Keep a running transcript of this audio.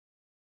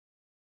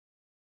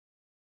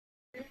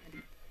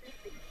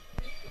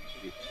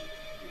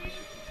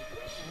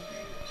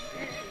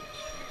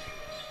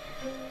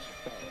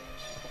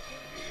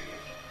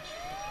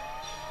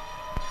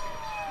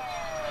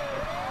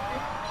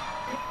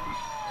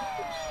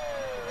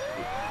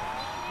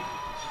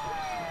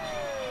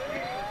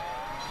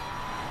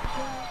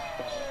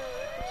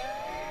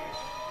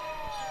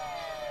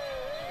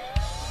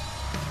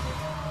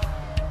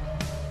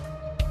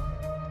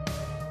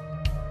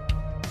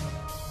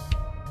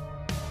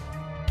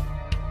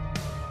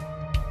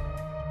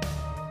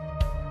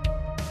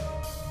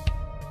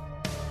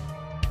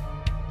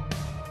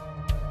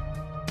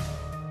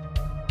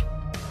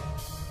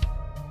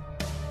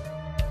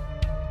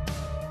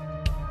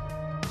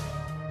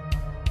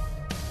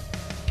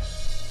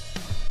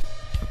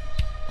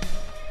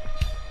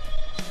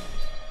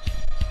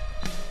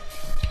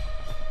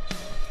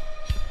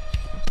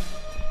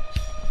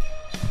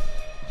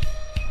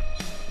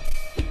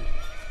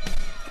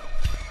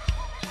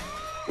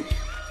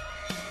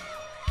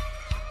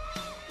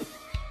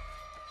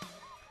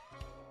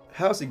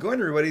How's it going,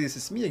 everybody? This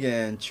is me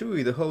again,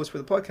 Chewy, the host for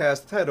the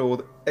podcast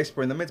titled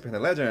Exploring the Myths Behind the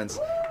Legends.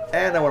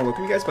 And I want to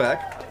welcome you guys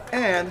back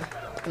and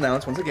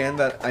announce once again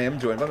that I am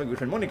joined by my good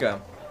friend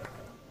Monica.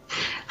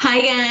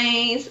 Hi,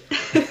 guys.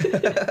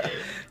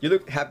 You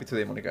look happy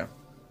today, Monica.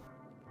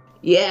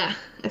 Yeah,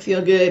 I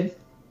feel good.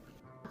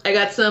 I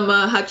got some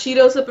hot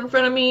Cheetos up in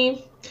front of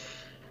me.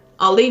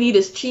 All they need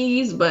is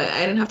cheese, but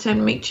I didn't have time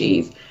to make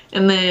cheese.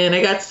 And then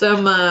I got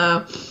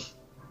some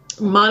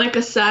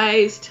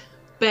Monica-sized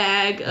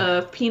bag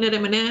of peanut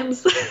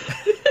M&Ms.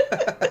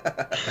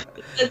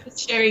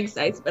 It's sharing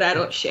size, but I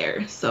don't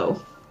share,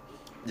 so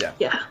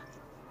yeah,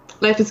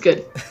 life is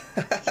good.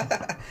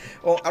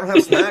 Well, I don't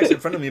have snacks in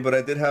front of me, but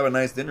I did have a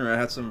nice dinner. I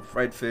had some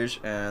fried fish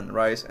and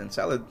rice and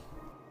salad.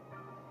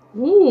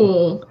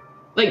 Ooh,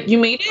 like you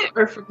made it,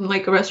 or from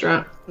like a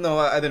restaurant? No,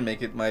 I didn't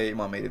make it. My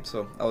mom made it,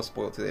 so I was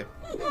spoiled today.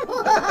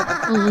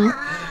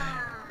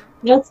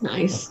 That's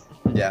nice.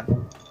 Yeah,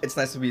 it's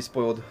nice to be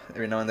spoiled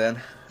every now and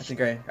then. I think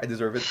I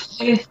deserve it.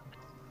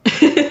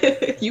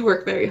 You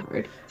work very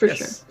hard, for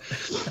yes.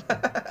 sure.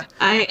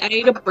 I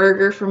ate a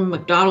burger from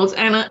McDonald's,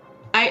 and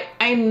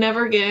I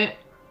never get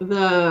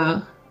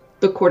the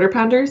quarter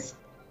pounders.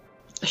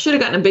 I should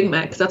have gotten a Big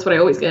Mac, because that's what I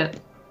always get.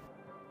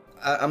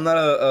 I'm not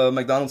a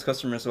McDonald's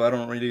customer, so I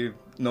don't really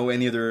know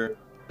any other...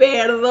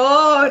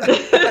 Perdón.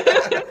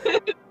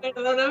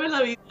 Perdóname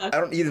la vida. I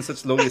don't eat in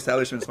such lowly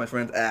establishments, my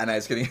friend. Nah,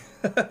 just kidding.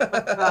 Oh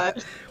my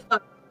gosh.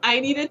 I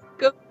needed to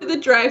go to the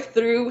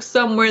drive-thru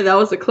somewhere that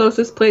was the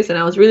closest place, and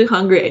I was really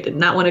hungry. I did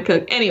not want to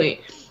cook. Anyway,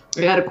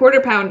 I got a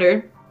quarter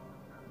pounder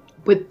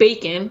with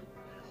bacon,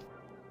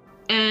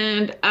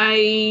 and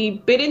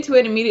I bit into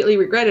it and immediately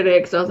regretted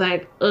it because I was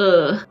like,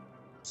 ugh,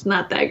 it's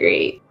not that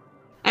great.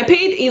 I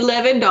paid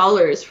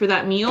 $11 for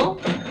that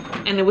meal,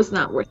 and it was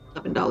not worth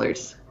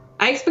 $11.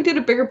 I expected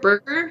a bigger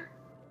burger.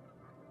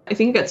 I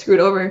think I got screwed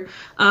over.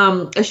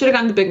 I should have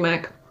gotten the Big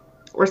Mac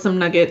or some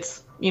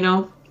nuggets, you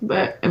know,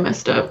 but I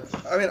messed up.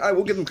 I mean, I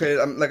will give them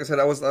credit. Like I said,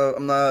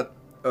 I'm not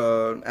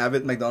an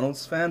avid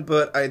McDonald's fan,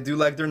 but I do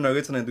like their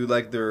nuggets and I do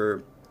like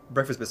their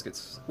breakfast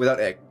biscuits without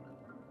egg.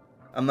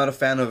 I'm not a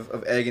fan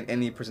of egg in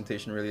any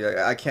presentation, really.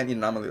 I can't eat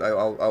an omelet.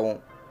 I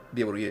won't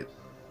be able to eat it.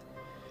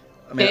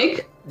 I mean,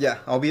 egg? Yeah,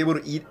 I'll be able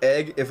to eat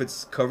egg if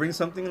it's covering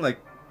something, like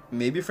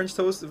maybe French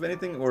toast, if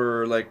anything,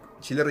 or like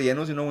chile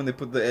rellenos, you know, when they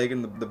put the egg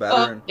in the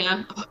batter. Oh,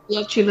 yeah. I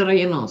love chile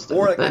rellenos. They're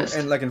or the like best.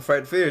 and like in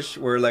fried fish,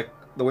 where like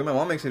the way my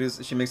mom makes it is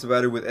she makes the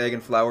batter with egg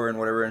and flour and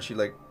whatever, and she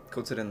like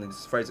coats it and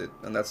just fries it,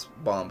 and that's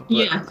bomb. But,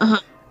 yeah.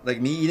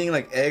 Like me eating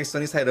like eggs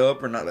sunny side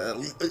up or not?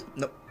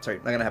 No, sorry,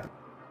 not gonna happen.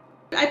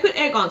 I put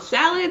egg on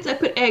salads. I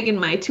put egg in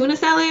my tuna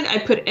salad. I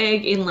put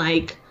egg in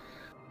like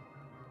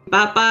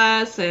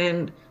papas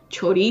and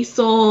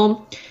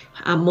chorizo,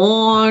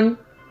 jamón,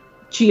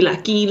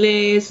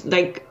 chilaquiles.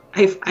 Like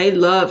I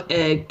love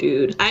egg,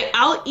 dude.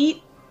 I'll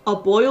eat a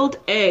boiled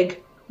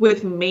egg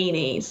with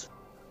mayonnaise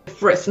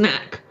for a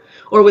snack,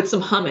 or with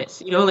some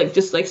hummus. You know, like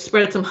just like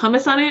spread some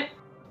hummus on it.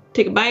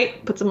 Take a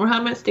bite. Put some more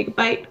hummus. Take a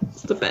bite.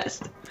 It's the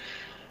best.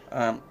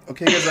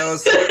 Okay, guys, that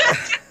was.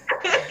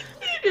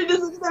 You're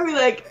just gonna be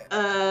like,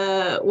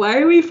 why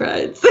are we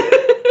friends?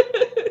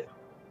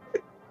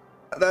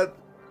 That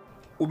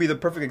will be the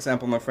perfect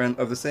example, my friend,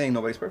 of the saying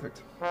 "nobody's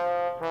perfect."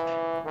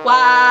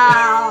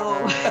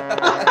 Wow.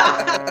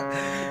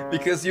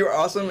 Because you're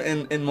awesome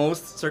in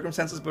most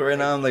circumstances, but right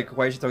now I'm like,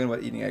 why is she talking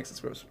about eating eggs? It's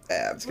gross.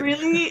 I'm just kidding.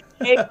 Really?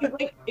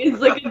 Egg is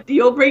like a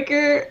deal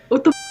breaker?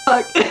 What the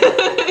fuck?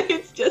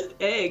 It's just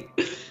egg.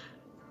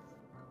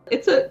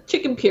 It's a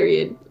chicken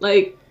period.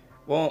 Like,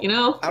 well, you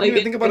know? I don't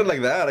even think about it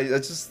like that.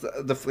 It's just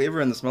the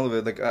flavor and the smell of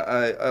it. Like,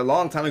 a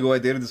long time ago, I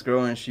dated this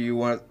girl, and she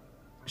was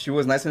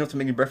nice enough to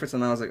make me breakfast,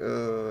 and I was like,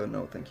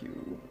 no, thank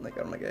you. Like,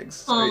 I don't like eggs.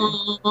 Sorry.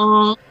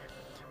 Aww.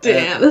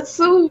 Damn, that's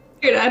so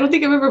weird. I don't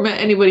think I've ever met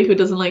anybody who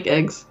doesn't like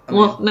eggs. I mean,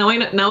 well,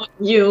 now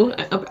you,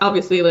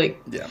 obviously, like,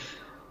 yeah.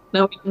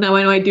 Now I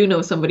know I do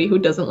know somebody who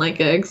doesn't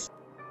like eggs.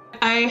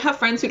 I have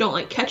friends who don't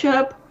like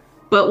ketchup,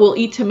 but will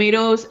eat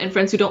tomatoes, and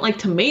friends who don't like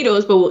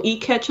tomatoes, but will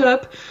eat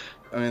ketchup.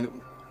 I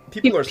mean,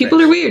 people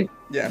are weird.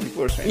 Yeah,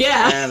 people are strange.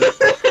 Yeah. And,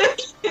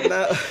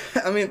 now,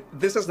 I mean,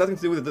 this has nothing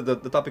to do with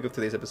the topic of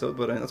today's episode,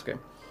 but that's okay.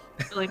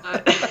 Really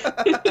not.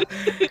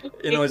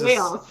 You know, it's way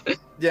just, off.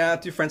 Yeah,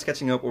 two friends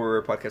catching up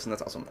over podcasting.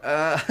 That's awesome.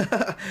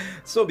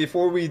 So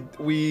before we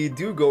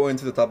do go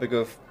into the topic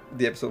of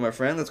the episode, my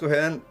friend, let's go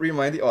ahead and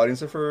remind the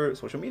audience of our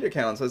social media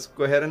accounts. Let's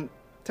go ahead and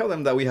tell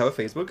them that we have a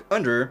Facebook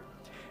under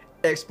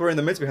Exploring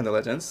the Myths Behind the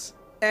Legends,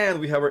 and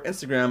we have our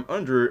Instagram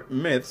under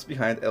Myths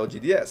Behind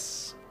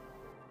LGDS.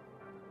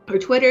 Our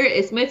Twitter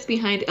is Myths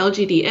Behind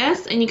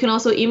LGDS, and you can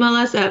also email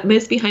us at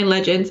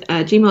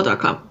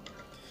mythsbehindlegends@gmail.com.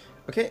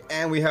 Okay,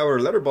 and we have our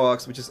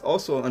Letterboxd, which is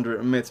also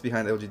under Myths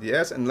Behind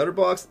LGDS, and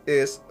Letterboxd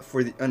is,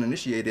 for the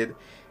uninitiated,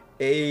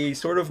 a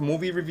sort of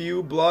movie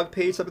review blog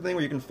page type of thing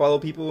where you can follow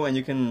people and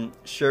you can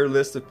share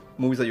lists of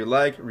movies that you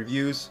like,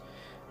 reviews.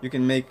 You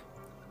can make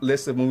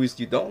lists of movies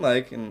you don't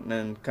like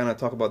and kind of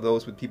talk about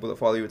those with people that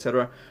follow you,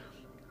 etc.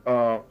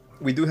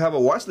 We do have a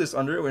watch list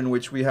under in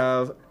which we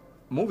have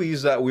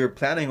movies that we're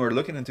planning or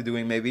looking into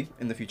doing maybe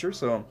in the future.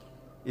 So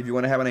If you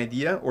want to have an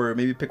idea or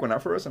maybe pick one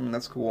out for us, I mean,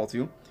 that's cool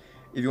too.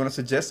 If you want to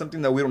suggest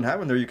something that we don't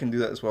have in there, you can do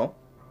that as well.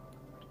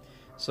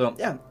 So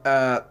yeah,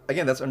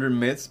 again, that's under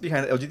Myths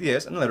Behind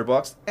LGDS and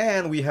Letterboxd,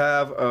 and we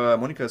have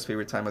Monica's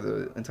favorite time of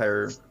the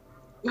entire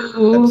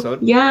Ooh,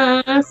 episode.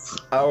 yes.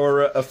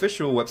 Our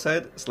official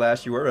website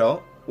 /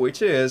 URL,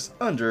 which is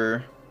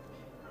under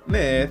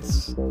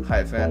Myths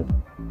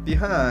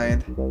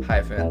Behind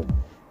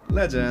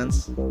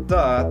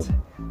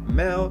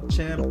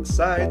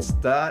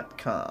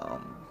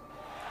Legends.mailchimpsites.com.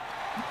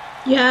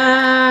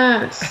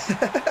 Yes.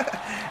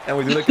 And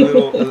we do like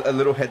a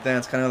little head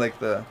dance, kind of like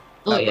the.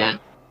 Oh yeah.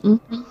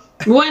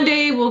 Mm-hmm. One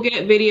day we'll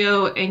get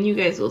video, and you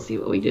guys will see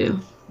what we do.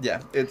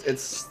 Yeah,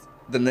 it's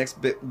the next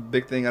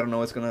big thing. I don't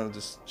know. It's gonna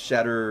just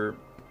shatter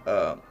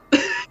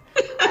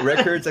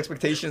records,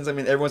 expectations. I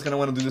mean, everyone's gonna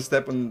want to do this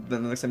step when the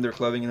next time they're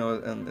clubbing, you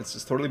know, and it's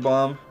just totally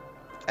bomb.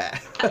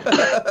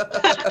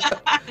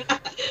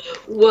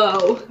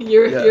 Whoa,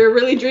 you're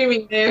really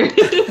dreaming there.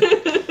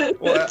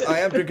 Well, I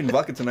am drinking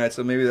vodka tonight,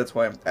 so maybe that's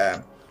why I'm.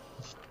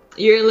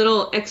 You're a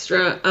little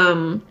extra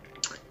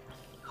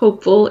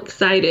hopeful,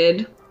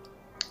 excited,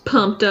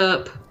 pumped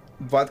up.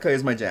 Vodka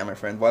is my jam, my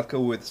friend. Vodka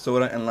with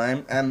soda and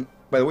lime. And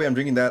by the way, I'm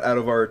drinking that out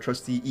of our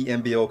trusty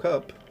EMBO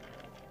cup.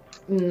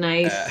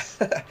 Nice.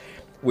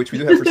 Which we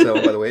do have for sale,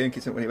 by the way. In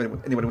case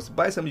anybody wants to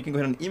buy some, you can go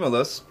ahead and email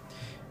us,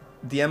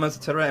 DM us,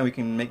 etc., and we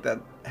can make that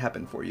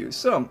happen for you.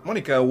 So,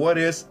 Monica, what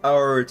is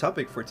our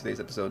topic for today's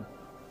episode?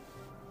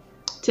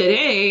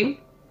 Today,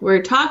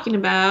 we're talking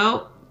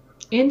about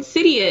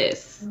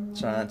Insidious.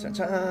 Chan, chan,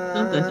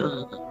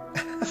 chan.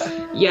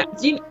 Yeah,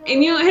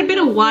 it had been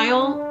a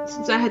while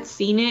since I had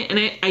seen it, and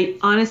I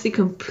honestly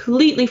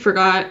completely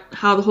forgot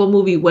how the whole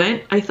movie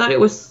went. I thought it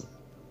was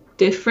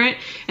different,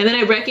 and then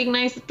I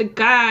recognized that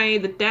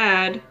the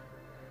dad.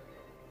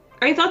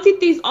 I thought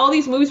that all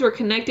these movies were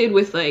connected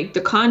with like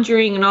The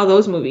Conjuring and all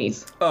those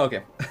movies. Oh,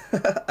 okay.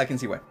 I can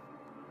see why.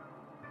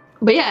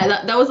 But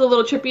yeah, that was a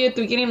little trippy at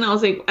the beginning.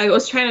 I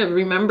was trying to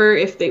remember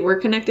if they were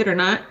connected or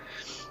not,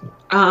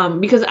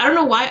 because I don't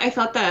know why I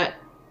thought that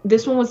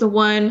this one was the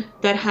one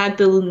that had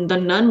the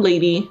nun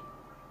lady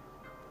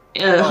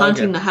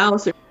haunting the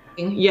house or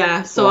something.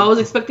 Yeah, so I was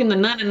expecting the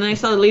nun, and then I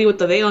saw the lady with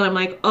the veil, and I'm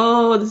like,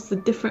 oh, this is a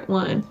different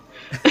one.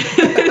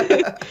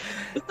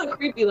 It's so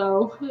creepy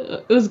though.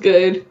 It was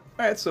good.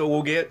 Alright, so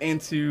we'll get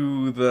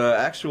into the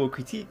actual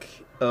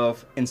critique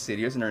of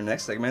Insidious in our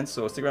next segment,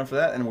 so stick around for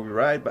that, and we'll be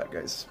right back,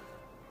 guys.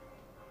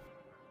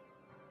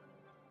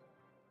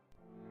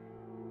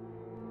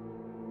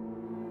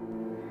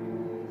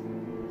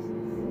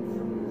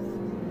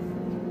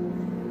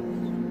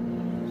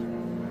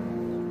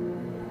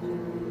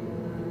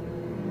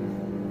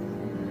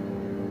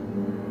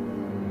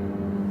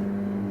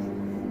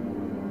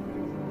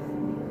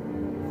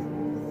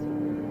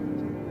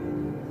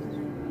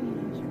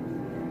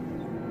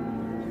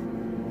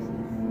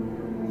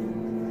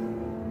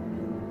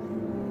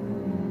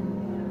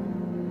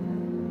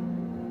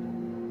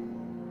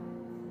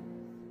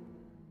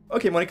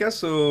 Okay, Monica,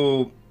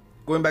 so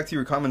going back to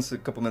your comments a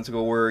couple minutes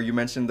ago where you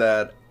mentioned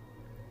that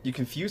you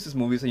confused these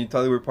movies and you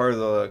thought they were part of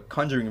the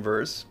Conjuring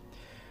verse.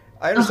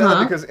 I understand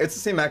that because it's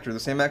the same actor. The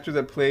same actor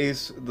that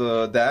plays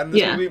the dad in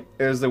this movie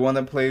is the one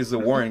that plays the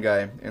Warren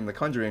guy in The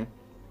Conjuring.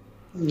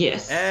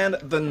 Yes. And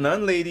the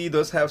nun lady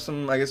does have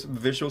some, I guess,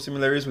 visual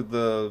similarities with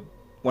the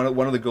one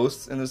of the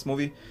ghosts in this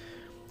movie.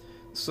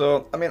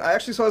 So, I mean, I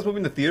actually saw this movie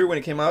in the theater when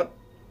it came out.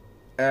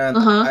 And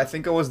I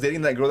think I was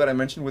dating that girl that I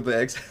mentioned with the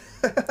eggs,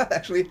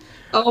 actually.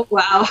 Oh,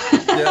 wow.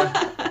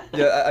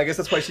 Yeah, I guess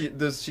that's why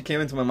she came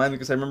into my mind,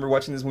 because I remember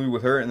watching this movie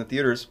with her in the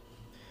theaters.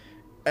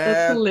 And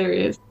that's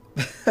hilarious.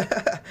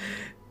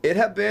 It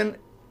had been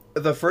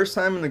the first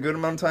time in a good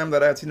amount of time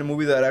that I had seen a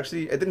movie that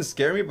actually, it didn't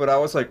scare me, but I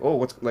was like, oh,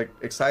 what's, like,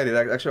 excited.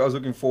 I was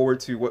looking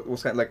forward to what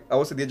was kind of like, I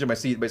was at the edge of my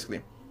seat,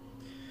 basically.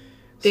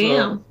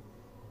 Damn. So,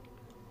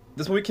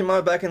 this movie came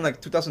out back in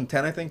like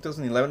 2010, I think,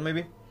 2011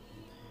 maybe.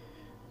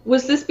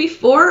 Was this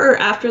before or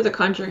after The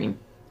Conjuring?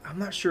 I'm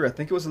not sure. I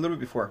think it was a little bit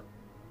before.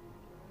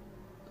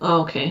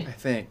 Oh, okay. I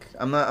think.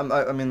 I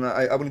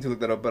would need to look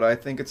that up, but I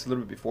think it's a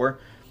little bit before.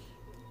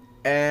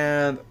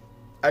 And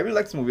I really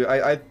liked this movie.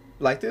 I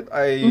liked it.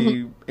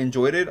 I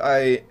enjoyed it.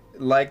 I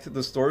liked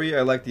the story.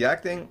 I liked the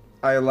acting.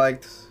 I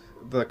liked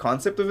the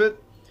concept of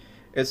it.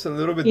 It's a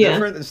little bit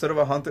different. Instead of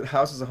a haunted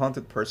house, it's a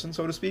haunted person,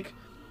 so to speak.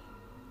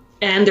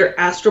 And they're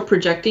astral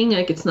projecting.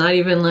 Like, it's not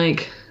even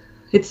like...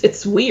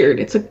 It's weird.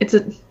 It's a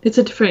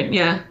different,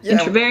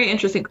 very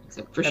interesting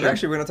concept for sure. And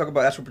actually, we're going to talk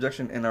about astral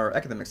projection in our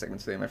academic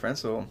segment today, my friend.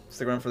 So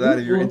stick around for that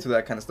if you're into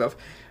that kind of stuff.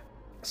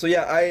 So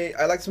yeah, I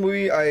liked this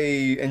movie. I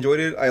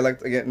enjoyed it. I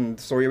liked, again,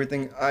 the story,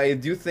 everything. I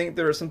do think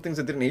there are some things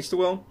that didn't age too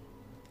well,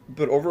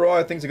 but overall,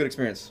 I think it's a good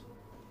experience.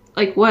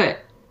 Like what?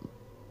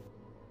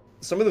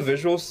 Some of the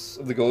visuals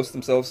of the ghosts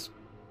themselves,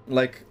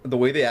 like the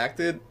way they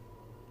acted,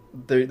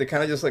 they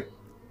kind of just like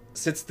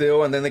sit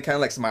still, and then they kind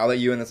of like smile at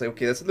you, and it's like,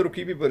 okay, that's a little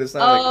creepy, but it's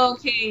not like...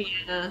 okay,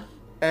 yeah.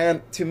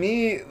 And to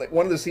me, like,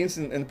 one of the scenes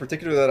in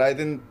particular that I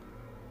didn't...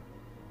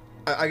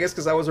 I guess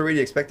because I was already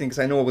expecting, because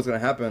I know what was going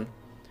to happen,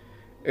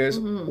 is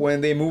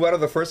when they move out of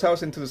the first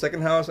house into the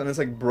second house, and it's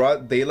like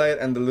broad daylight,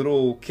 and the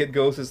little kid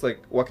ghost is like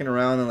walking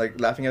around and like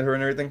laughing at her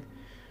and everything.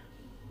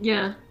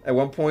 Yeah. At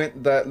one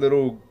point, that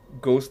little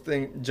ghost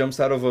thing jumps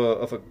out of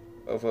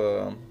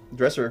a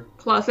dresser.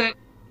 Closet.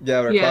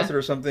 Yeah, or a closet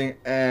or something.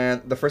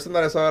 And the first time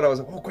that I saw it, I was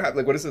like, oh crap,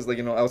 like what is this? Like,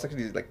 I was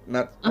actually like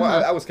not. Well,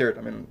 I was scared.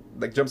 I mean,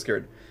 like jump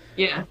scared.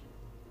 Yeah.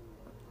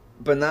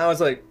 But now it's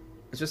like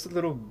it's just a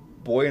little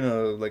boy in a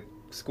like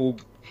school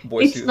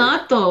boy suit. It's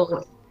not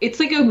though. It's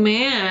like a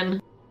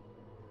man,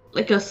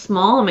 like a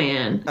small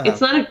man. It's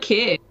not a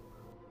kid.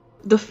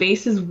 The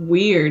face is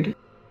weird.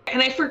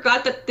 And I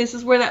forgot that this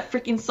is where that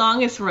freaking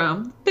song is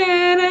from. Oh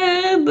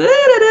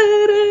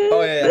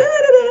yeah.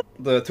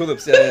 The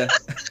tulips. Yeah.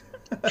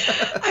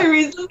 I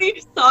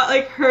recently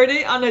heard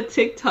it on a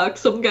TikTok.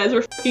 Some guys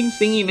were fucking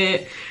singing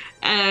it,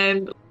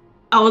 and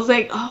I was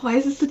like, oh, why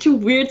is this such a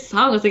weird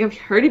song? I was like, I've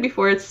heard it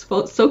before. It's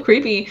so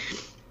creepy.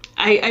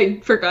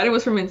 I forgot it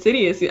was from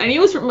Insidious. I knew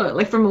it was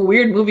from a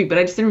weird movie, but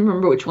I just didn't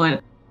remember which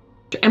one.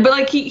 And but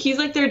like he's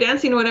like there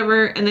dancing or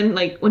whatever, and then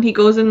like when he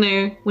goes in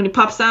there, when he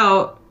pops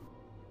out,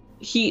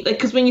 he like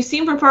because when you see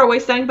him from far away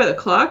standing by the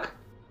clock,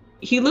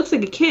 he looks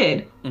like a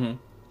kid.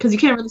 Because you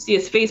can't really see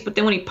his face, but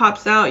then when he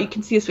pops out, you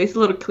can see his face a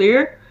little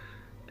clearer,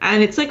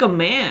 and it's like a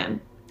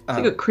man. It's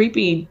like a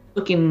creepy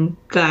looking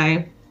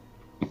guy.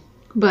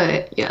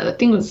 But yeah, that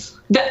thing was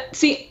that.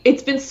 See,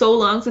 it's been so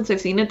long since I've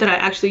seen it that I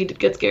actually did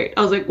get scared.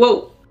 I was like,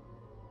 whoa.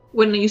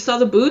 When you saw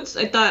the boots,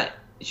 I thought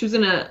she was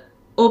gonna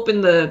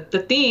open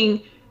the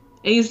thing,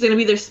 and he's gonna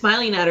be there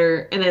smiling at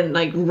her, and then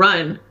like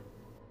run.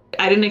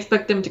 I didn't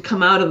expect them to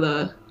come out of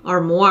the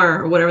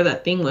armoire or whatever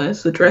that thing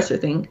was, the dresser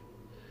thing.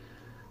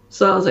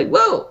 So I was like,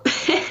 whoa.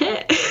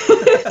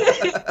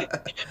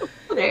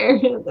 There,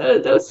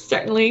 that was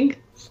startling.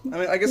 I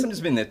mean, I guess I'm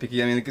just being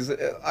nitpicky. I mean, because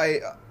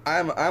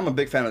I'm a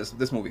big fan of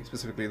this movie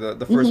specifically,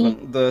 the first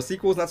one. The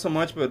sequels not so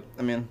much, but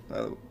I mean,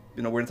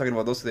 we're not talking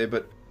about those today.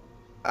 But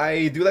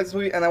I do like this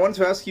movie, and I wanted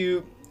to ask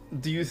you: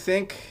 do you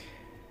think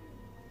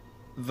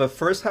the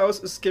first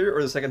house is scarier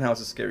or the second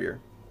house is scarier?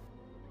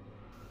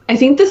 I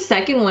think the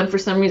second one, for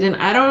some reason,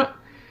 I don't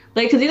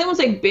like, because the other one's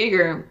like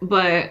bigger,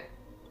 but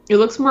it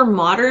looks more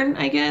modern,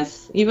 I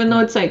guess, even though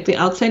it's like the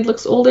outside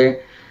looks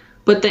older.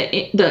 But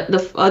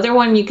the other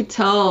one, you could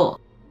tell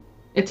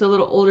it's a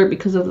little older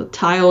because of the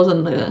tiles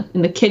in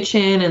the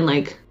kitchen and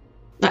like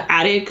the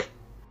attic.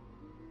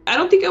 I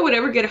don't think I would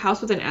ever get a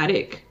house with an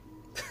attic.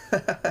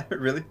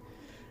 Really?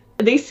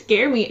 They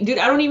scare me, dude.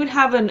 I don't even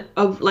have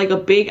a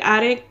big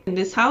attic in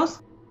this house,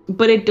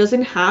 but it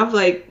doesn't have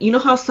like, you know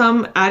how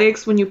some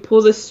attics when you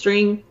pull the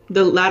string,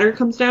 the ladder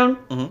comes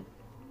down.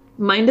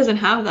 Mine doesn't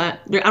have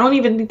that. I don't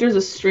even think there's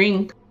a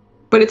string,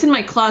 but it's in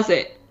my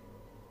closet.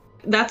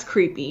 That's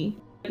creepy.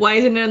 Why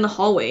isn't it in the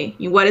hallway?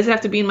 Why does it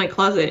have to be in my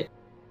closet?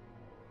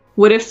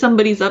 What if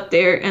somebody's up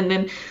there and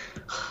then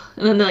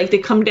like they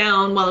come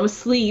down while I'm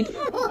asleep?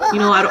 I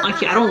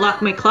don't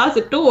lock my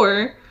closet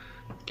door.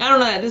 I don't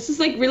know. This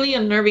is like really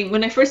unnerving.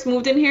 When I first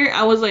moved in here,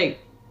 I was like,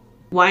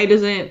 why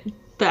doesn't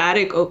the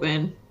attic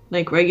open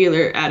like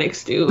regular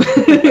attics do?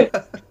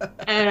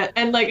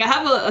 and like I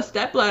have a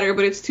step ladder,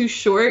 but it's too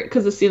short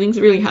because the ceiling's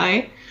really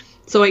high.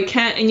 So I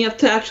can't, and you have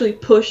to actually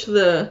push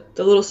the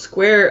little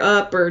square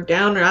up or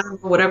down or I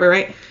don't know, whatever,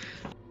 right?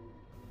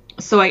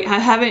 So I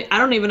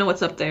don't even know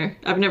what's up there.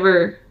 I've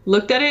never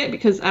looked at it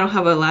because I don't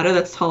have a ladder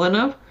that's tall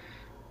enough.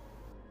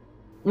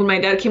 When my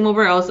dad came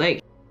over, I was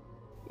like,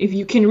 if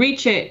you can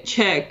reach it,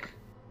 check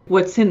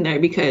what's in there,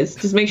 because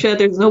just make sure that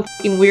there's no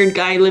fucking weird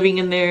guy living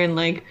in there.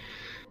 And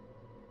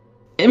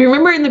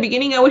remember in the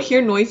beginning, I would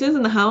hear noises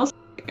in the house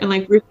and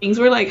like weird things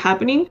were like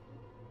happening.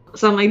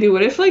 So I'm like, dude,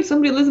 what if like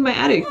somebody lives in my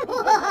attic?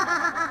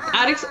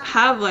 Attics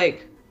have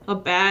like a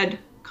bad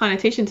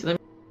connotation to them.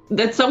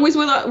 That's always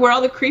where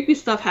all the creepy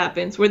stuff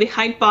happens, where they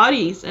hide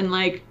bodies and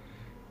like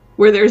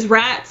where there's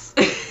rats.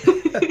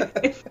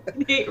 I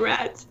hate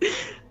rats.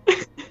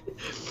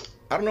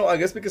 I don't know. I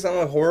guess because I'm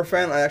a horror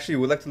fan, I actually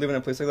would like to live in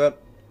a place like that,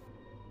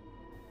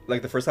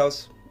 like the first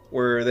house,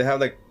 where they have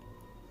like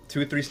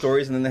 2-3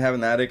 stories and then they have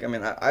an attic. I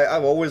mean,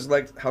 I've always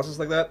liked houses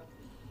like that.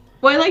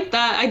 Well, I like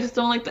that. I just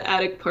don't like the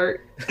attic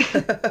part.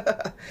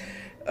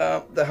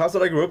 The house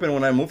that I grew up in,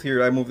 when I moved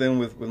here, I moved in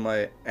with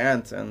my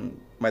aunt and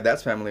my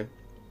dad's family.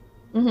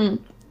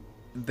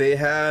 They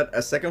had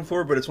a second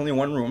floor, but it's only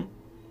one room.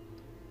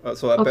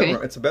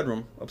 Bedroom. It's a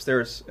bedroom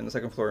upstairs in the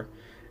second floor.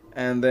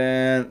 And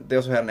then they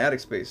also had an attic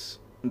space.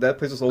 That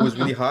place was always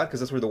really hot because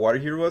that's where the water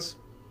heater was.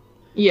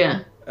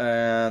 Yeah.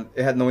 And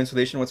it had no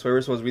insulation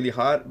whatsoever, so it was really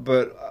hot.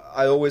 But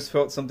I always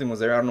felt something was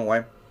there. I don't know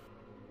why.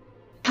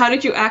 How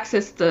did you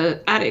access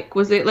the attic?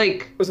 Was it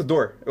like... It was a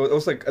door. It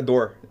was like a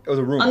door. It was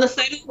a room. On the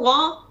side of the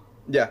wall?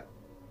 Yeah.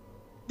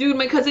 Dude,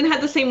 my cousin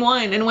had the same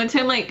one. And one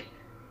time, like,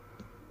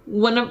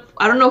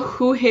 I don't know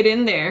who hid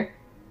in there.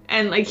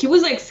 And, like, he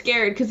was, like,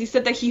 scared because he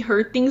said that he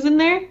heard things in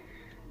there.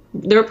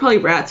 There were probably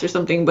rats or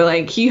something. But,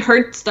 like, he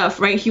heard stuff,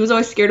 right? He was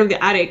always scared of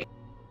the attic.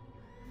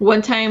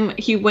 One time,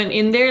 he went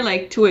in there,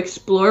 like, to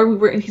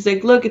explore. And he's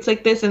like, look, it's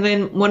like this. And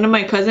then one of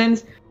my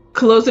cousins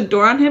closed the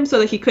door on him so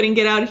that he couldn't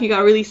get out. He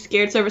got really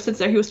scared. So ever since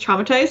then, he was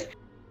traumatized.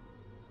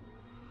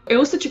 it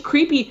was such a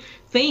creepy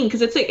thing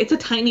because it's a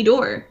tiny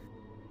door,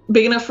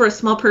 big enough for a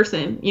small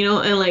person, you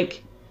know, and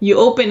like you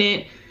open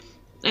it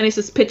and it's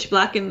just pitch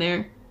black in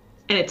there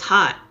and it's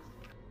hot.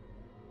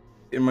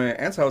 In my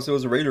aunt's house, it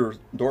was a regular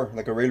door,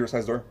 like a regular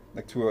size door,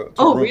 like to a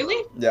Oh, room.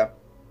 really? Yeah.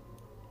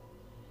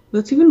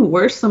 That's even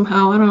worse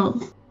somehow. I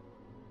don't.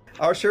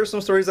 I'll share some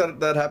stories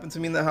that happened to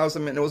me in the house. I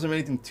mean, it wasn't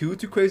anything too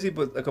crazy,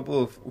 but a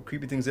couple of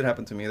creepy things did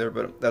happen to me there.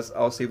 But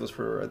I'll save those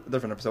for a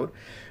different episode.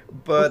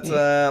 But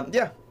Okay.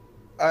 yeah,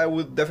 I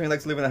would definitely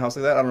like to live in a house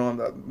like that. I don't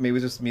know, maybe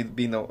it's just me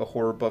being a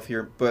horror buff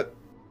here. But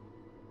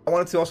I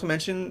wanted to also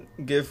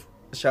give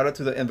a shout out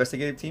to the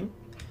investigative team,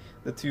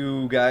 the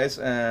two guys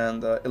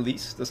and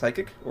Elise, the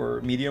psychic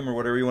or medium or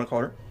whatever you want to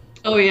call her.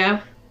 Oh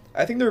yeah.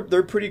 I think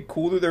they're pretty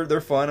cool.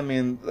 They're fun. I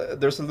mean,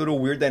 there's a little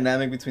weird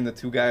dynamic between the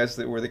two guys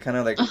where they kind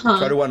of like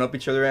try to one up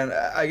each other, and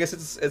I guess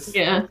it's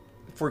Yeah.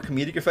 for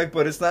comedic effect,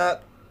 but it's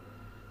not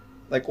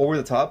like over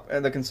the top.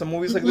 And like in some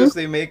movies like this,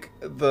 they make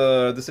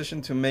the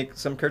decision to make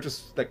some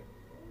characters like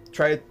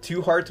try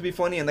too hard to be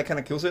funny, and that kind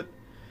of kills it.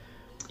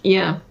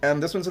 Yeah.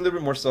 And this one's a little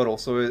bit more subtle,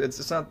 so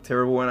it's not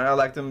terrible. And I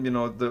like them. You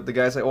know, the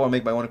guys like, oh, I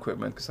make my own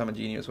equipment because I'm a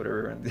genius,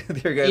 whatever. And the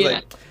other guys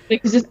like,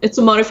 because it's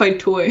a modified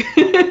toy.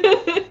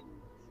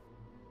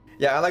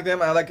 yeah, I like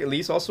them. I like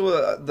Elise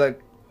also. The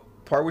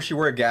part where she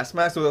wore a gas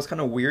mask, so that was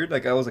kind of weird.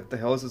 Like I was like, the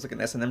hell is this, like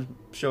an S&M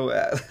show?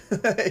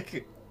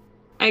 Like,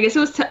 I guess it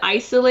was to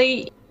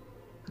isolate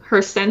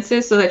her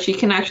senses so that she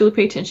can actually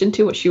pay attention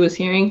to what she was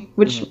hearing,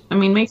 which I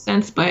mean makes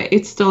sense, but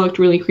it still looked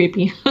really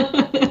creepy.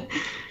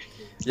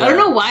 yeah. I don't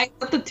know why I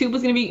thought the tube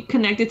was gonna be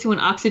connected to an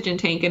oxygen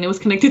tank, and it was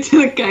connected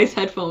to the guy's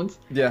headphones.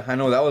 Yeah, I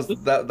know that was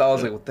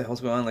like, what the hell's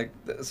going on? Like,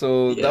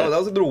 so that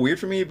was a little weird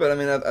for me, but I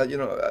mean,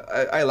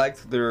 I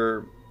liked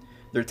their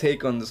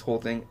take on this whole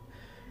thing.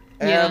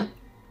 And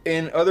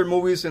in other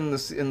movies in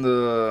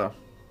the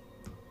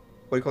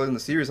what do you call it, in the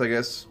series, I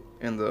guess,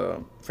 in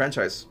the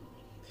franchise.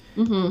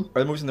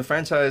 Other movies in the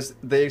franchise,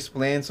 they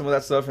explain some of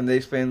that stuff, and they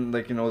explain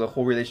like, you know, the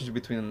whole relationship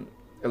between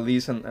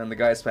Elise and the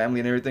guy's family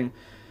and everything.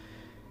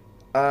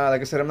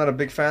 Like I said, I'm not a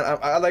big fan.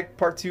 I like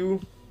part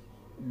 2,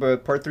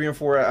 but part 3 and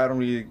 4 I don't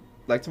really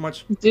like too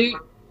much. Dude,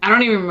 I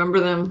don't even remember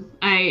them.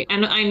 I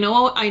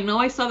know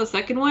I saw the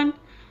second one,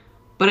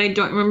 but I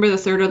don't remember the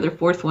third or the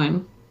fourth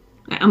one.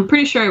 I'm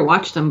pretty sure I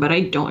watched them, but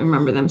I don't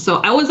remember them. So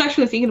I was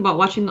actually thinking about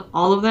watching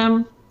all of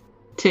them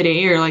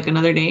today or like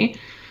another day,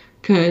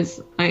 because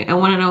I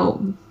want to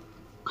know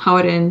how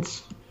it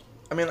ends.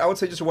 I mean, I would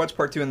say just watch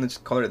part 2 and then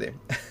just call it a day.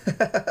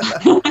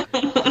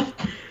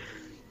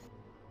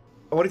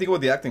 What do you think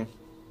about the acting?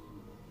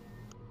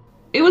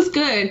 It was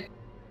good.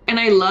 And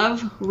I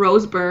love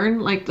Rose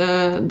Byrne, like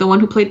the one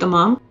who played the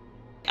mom.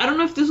 I don't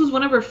know if this was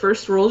one of her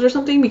first roles or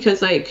something,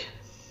 because like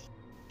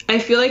I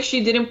feel like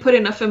she didn't put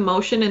enough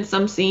emotion in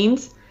some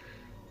scenes,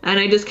 and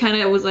I just kind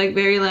of was like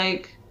very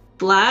like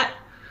flat.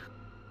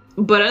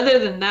 But other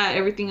than that,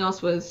 everything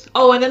else was.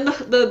 Oh, and then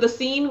the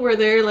scene where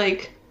they're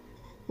like,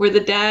 where the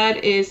dad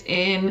is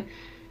in,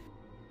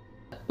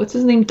 what's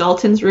his name,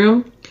 Dalton's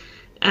room,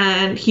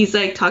 and he's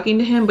like talking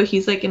to him, but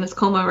he's like in his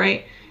coma,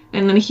 right?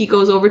 And then he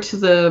goes over to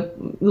the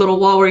little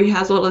wall where he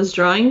has all his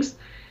drawings,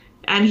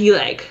 and he's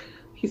like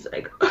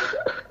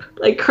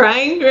like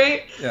crying,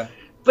 right? Yeah.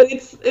 But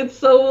it's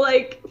so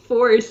like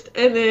forced,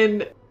 and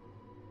then,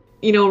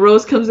 you know,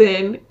 Rose comes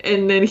in,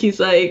 and then he's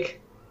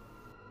like,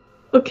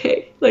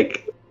 okay,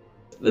 like,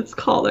 let's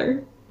call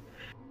her.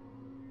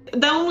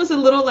 That one was a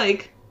little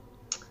like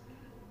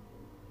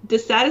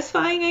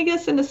dissatisfying, I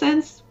guess, in a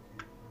sense.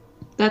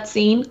 That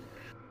scene,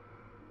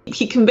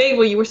 he conveyed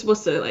what you were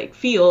supposed to like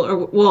feel, or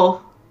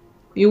well,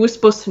 you were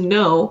supposed to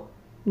know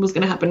what was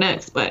gonna happen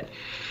next, but it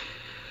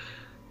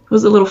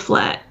was a little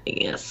flat, I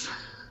guess.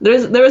 There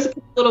was a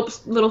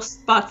little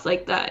spots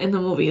like that in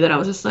the movie that I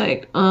was just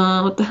like,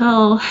 what the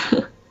hell?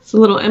 It's a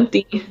little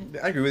empty.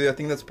 I agree with you. I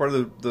think that's part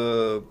of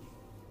the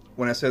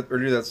when I said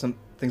earlier that some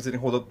things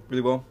didn't hold up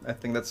really well. I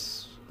think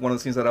that's one of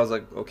the scenes that I was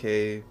like,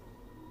 okay.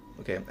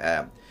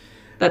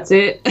 That's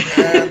it.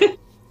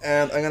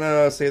 and I'm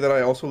gonna say that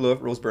I also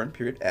love Rose Byrne.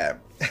 Period.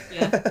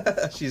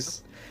 Yeah.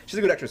 She's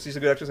a good actress. She's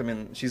a good actress. I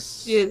mean, she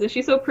is.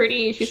 She's so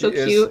pretty. She's so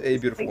cute. She is a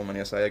beautiful woman.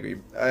 Yes, I agree.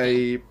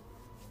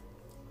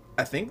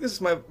 I think this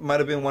might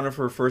have been one of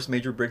her first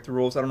major breakthrough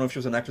roles. I don't know if she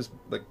was an actress,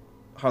 like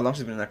how long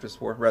she's been an actress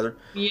for, rather.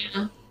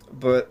 Yeah.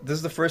 But this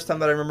is the first time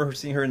that I remember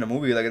seeing her in a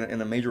movie, like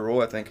in a major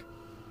role, I think.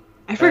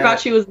 I forgot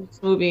she was in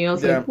this movie. I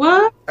was like,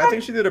 what? I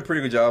think she did a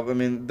pretty good job. I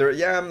mean,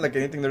 like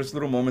anything, there's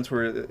little moments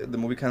where the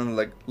movie kind of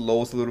like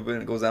lulls a little bit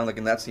and it goes down, like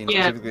in that scene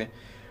specifically.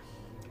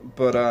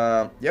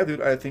 But yeah,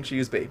 dude, I think she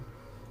is bae.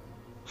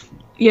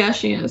 Yeah,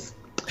 she is.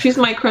 She's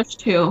my crush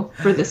too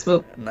for this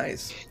movie.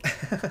 Nice.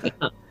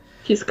 Yeah.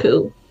 She's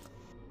cool.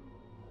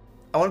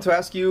 I wanted to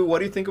ask you, what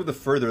do you think of the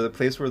Further, the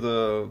place where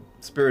the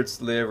spirits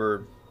live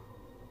or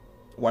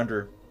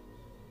wander?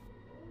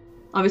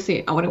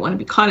 Obviously, I wouldn't want to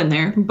be caught in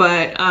there,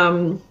 but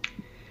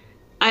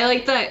I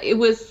like that it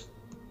was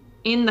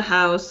in the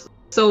house.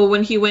 So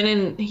when he went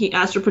in, he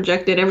astral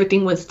projected,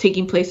 everything was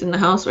taking place in the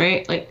house,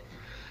 right? Like,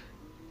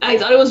 I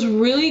thought it was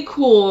really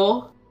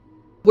cool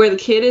where the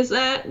kid is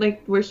at,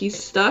 like where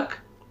he's stuck.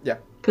 Yeah.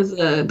 Because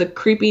the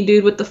creepy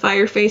dude with the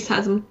fire face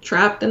has him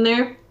trapped in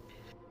there.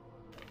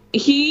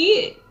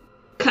 He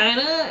kind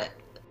of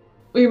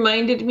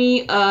reminded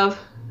me of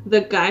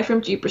the guy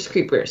from Jeepers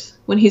Creepers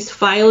when he's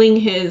filing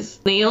his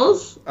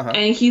nails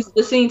and he's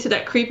listening to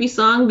that creepy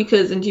song,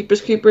 because in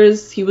Jeepers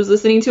Creepers he was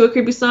listening to a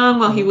creepy song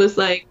while he was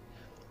like,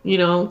 you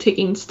know,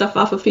 taking stuff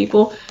off of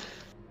people,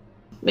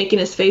 making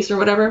his face or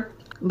whatever.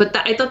 But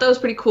I thought that was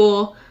pretty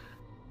cool.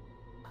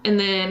 And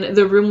then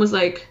the room was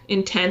like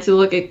intense. It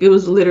looked like it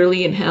was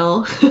literally in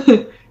hell.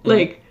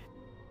 Like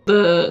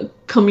the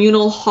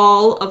communal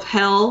hall of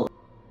hell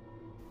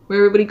where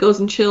everybody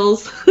goes and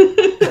chills.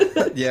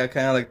 Yeah,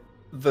 kind of like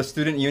the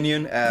student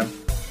union.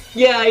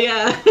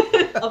 Yeah.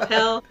 Of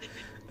hell.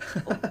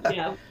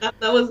 Yeah,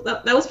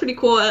 that was pretty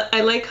cool.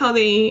 I like how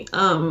they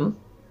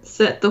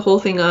set the whole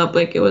thing up.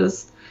 Like it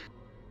was.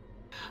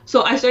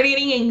 So I started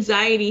getting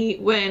anxiety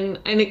when,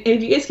 and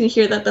if you guys can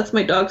hear that, that's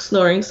my dog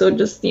snoring. So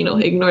just, you know,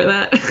 ignore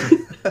that.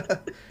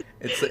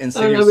 It's the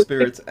Insidious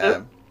spirits.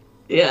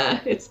 Yeah,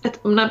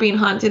 I'm not being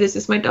haunted. It's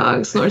just my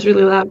dog snores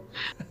really loud.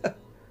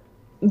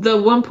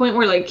 The one point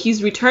where like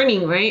he's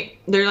returning, right?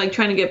 They're like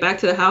trying to get back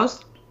to the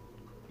house,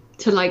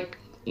 to like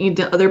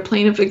the other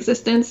plane of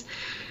existence,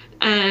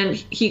 and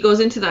he goes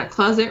into that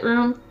closet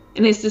room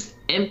and it's just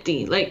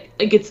empty, like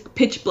it's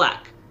pitch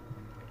black.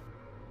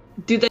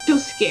 Dude, that's so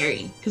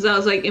scary. Because I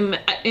was like,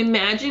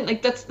 imagine,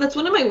 like that's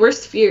one of my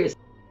worst fears,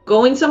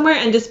 going somewhere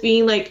and just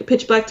being like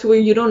pitch black to where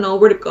you don't know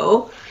where to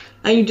go,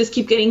 and you just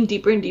keep getting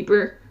deeper and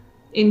deeper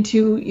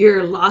into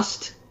your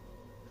lost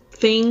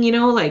thing, you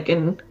know, like,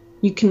 and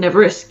you can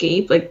never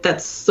escape. Like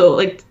that's so,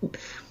 like,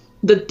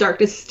 the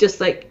darkness is just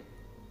like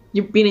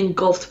you're being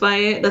engulfed by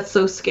it. That's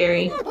so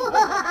scary.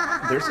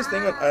 There's this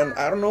thing, and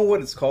I don't know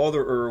what it's called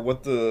or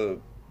what I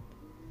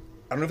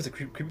don't know if it's a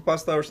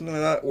creepypasta or something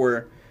like that,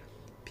 where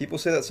people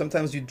say that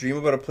sometimes you dream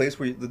about a place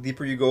where the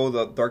deeper you go,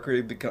 the darker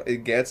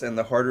it gets, and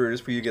the harder it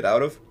is for you to get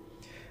out of.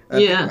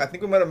 And I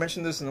think we might have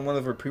mentioned this in one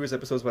of our previous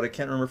episodes, but I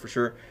can't remember for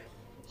sure.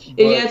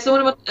 But, yeah, it's the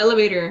one about the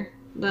elevator.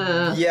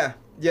 Yeah.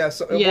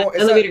 So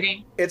elevator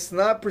game. It's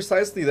not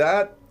precisely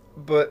that,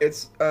 but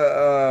it's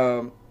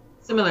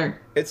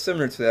similar. It's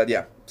similar to that,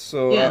 yeah.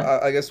 So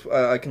I guess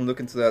I can look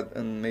into that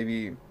and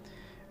maybe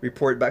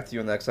report back to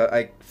you on that, because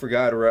I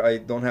forgot, or I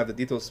don't have the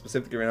details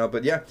specifically right now.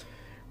 But yeah,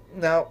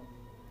 now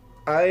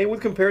I would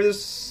compare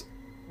this.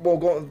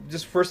 Well,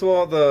 just first of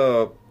all,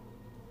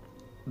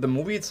 the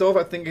movie itself,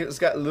 I think it's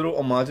got little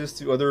homages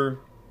to other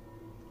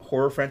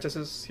horror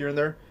franchises here and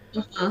there.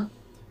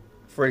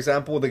 For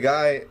example,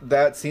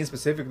 that scene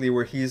specifically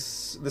where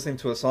he's listening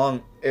to a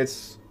song,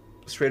 it's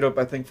straight up,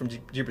 I think, from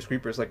Jeepers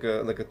Creepers, like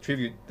a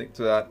tribute thing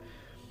to that.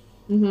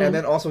 And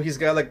then also he's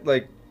got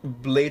like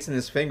blades in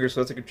his fingers,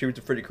 so that's like a tribute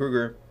to Freddy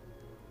Krueger.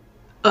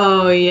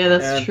 Oh yeah,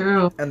 that's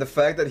true. And the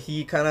fact that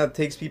he kind of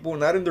takes people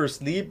not in their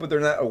sleep, but they're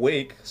not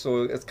awake,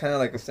 so it's kind of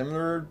like a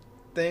similar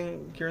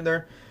thing here and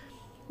there.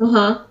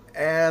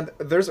 And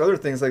there's other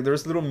things, like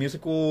there's little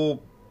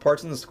musical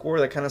parts in the score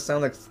that kind of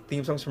sound like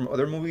theme songs from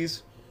other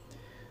movies.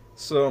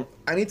 So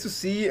I need to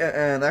see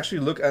and actually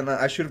look, and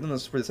I should have done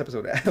this for this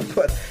episode,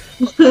 but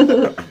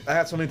I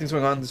had so many things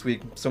going on this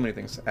week, so many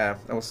things. I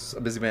was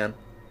a busy man.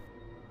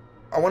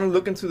 I want to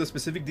look into the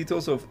specific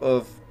details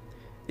of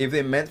if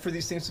they meant for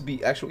these things to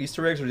be actual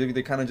Easter eggs, or if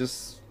they kind of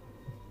just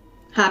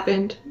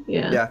happened.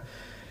 Yeah.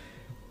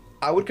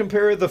 I would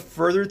compare the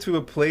further to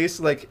a place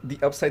like the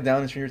Upside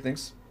Down in Stranger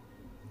Things.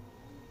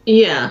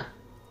 Yeah.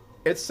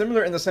 It's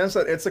similar in the sense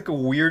that it's like a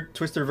weird,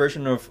 twisted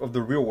version of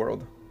the real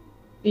world.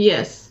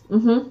 Yes.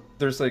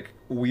 There's like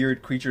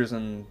weird creatures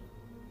and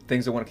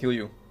things that want to kill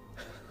you.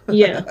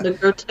 Yeah, the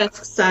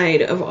grotesque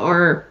side of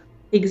our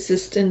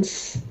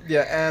existence.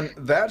 Yeah, and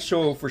that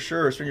show for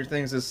sure, Stranger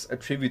Things, is a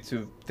tribute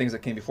to things that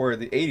came before,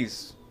 the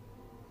 80s.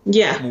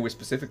 Yeah. Movie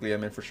specifically, I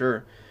mean, for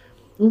sure.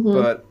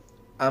 But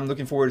I'm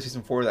looking forward to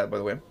season 4 of that, by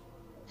the way.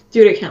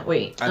 Dude, I can't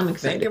wait. I'm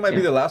excited. I think it might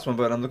be the last one,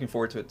 but I'm looking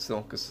forward to it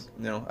still, because,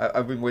 you know,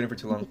 I've been waiting for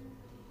too long.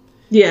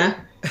 Yeah.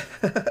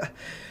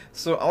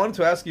 So I wanted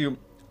to ask you,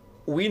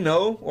 we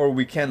know, or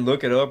we can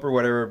look it up or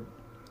whatever,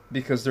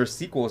 because there's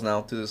sequels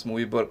now to this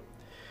movie, but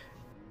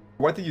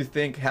what did you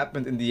think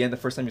happened in the end the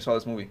first time you saw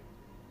this movie?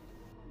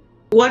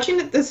 Watching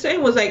it this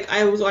time was like,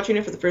 I was watching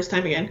it for the first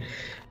time again.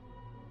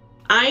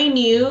 I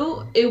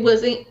knew it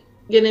wasn't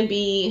gonna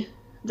be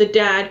the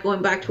dad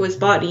going back to his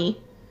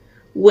body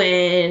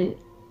when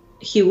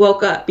he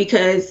woke up,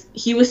 because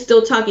he was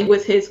still talking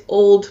with his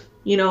old,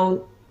 you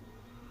know,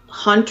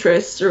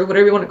 huntress, or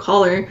whatever you want to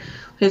call her,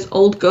 his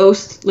old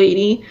ghost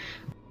lady,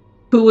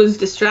 who was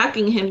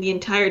distracting him the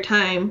entire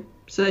time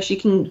so that she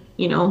can,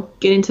 you know,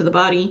 get into the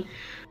body.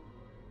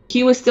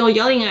 He was still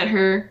yelling at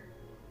her,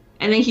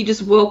 and then he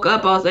just woke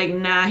up. I was like,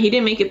 nah, he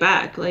didn't make it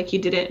back. Like, he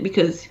didn't,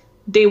 because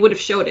they would have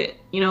showed it,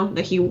 you know,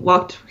 that he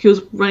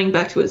was running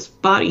back to his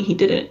body. He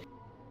didn't.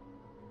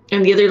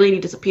 And the other lady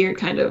disappeared,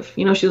 kind of.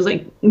 You know, she was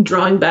like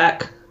drawing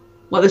back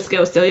while this guy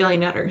was still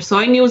yelling at her. So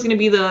I knew it was going to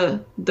be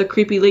the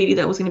creepy lady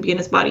that was going to be in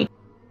his body.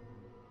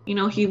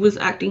 He was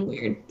acting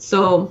weird.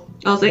 So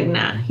I was like,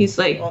 nah. He's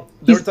like, Well,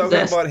 they were he's talking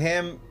possessed. about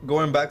him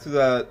going back to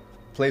that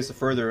place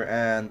further,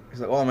 and he's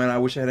like, "Oh man, I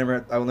wish I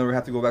will never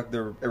have to go back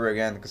there ever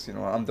again because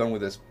I'm done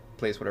with this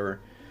place, whatever.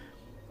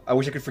 I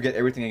wish I could forget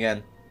everything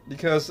again."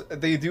 Because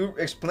they do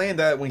explain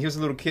that when he was a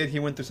little kid, he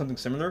went through something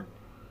similar.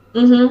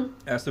 Mm-hmm.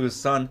 As to his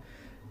son,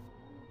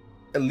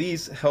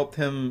 Elise helped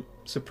him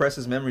suppress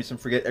his memories and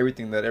forget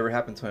everything that ever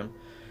happened to him.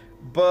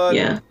 But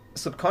Yeah.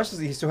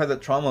 subconsciously, he still had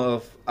that trauma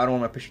of I don't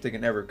want my picture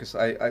taken ever because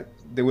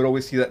they would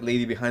always see that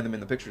lady behind them in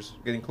the pictures,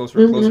 getting closer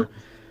and Mm-hmm. closer.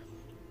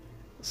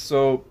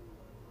 So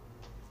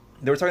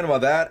they were talking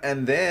about that,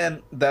 and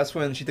then that's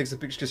when she takes the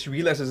picture because she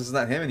realizes it's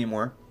not him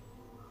anymore.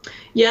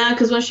 Yeah,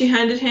 because when she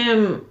handed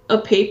him a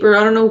paper,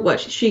 I don't know what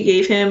she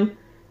gave him,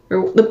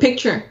 or the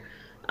picture.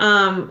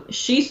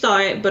 She saw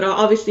it, but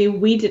obviously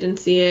we didn't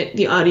see it,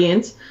 the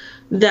audience,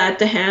 that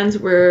the hands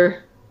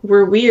were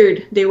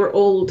weird. They were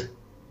old,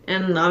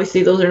 and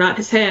obviously those are not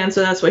his hands,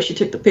 so that's why she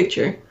took the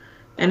picture.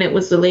 And it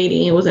was the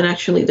lady, it wasn't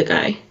actually the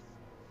guy.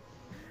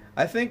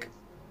 I think,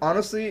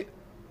 honestly,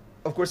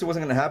 of course, it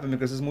wasn't going to happen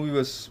because this movie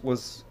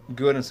was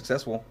good and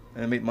successful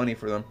and it made money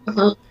for them.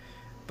 Uh-huh.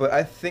 But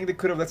I think they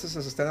could have left this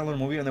as a standalone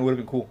movie and it would have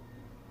been cool.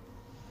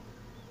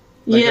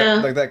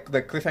 Yeah. That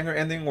cliffhanger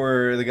ending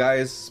where the guy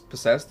is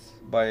possessed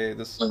by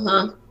this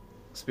Uh-huh.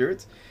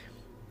 spirit,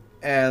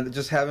 and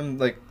just have him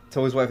like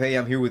tell his wife, "Hey,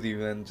 I'm here with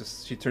you," and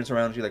just she turns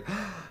around, and she like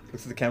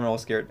looks at the camera all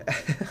scared.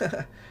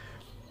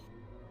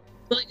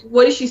 Like,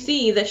 what did she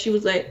see that she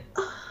was like,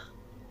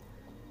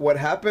 What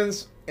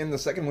happens in the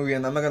second movie,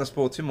 and I'm not gonna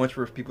spoil too much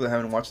for people that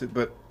haven't watched it,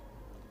 but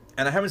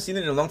and I haven't seen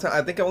it in a long time.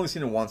 I think I've only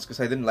seen it once because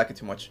I didn't like it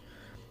too much,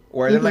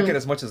 or I didn't like mm-hmm. it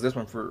as much as this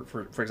one.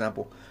 For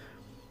example,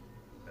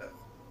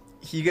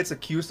 he gets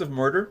accused of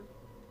murder,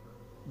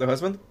 the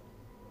husband,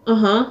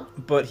 Uh-huh.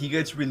 but he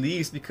gets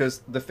released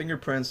because the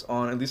fingerprints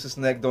on Elisa's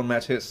neck don't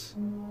match his.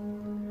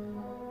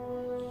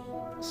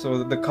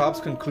 So the cops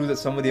conclude that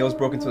somebody else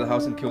broke into the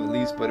house and killed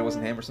Elise, but it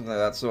wasn't him or something like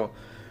that. So,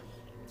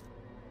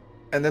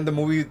 and then the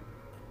movie,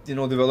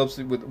 develops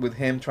with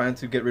him trying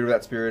to get rid of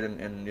that spirit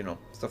and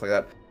stuff like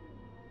that.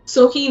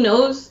 So he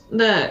knows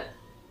that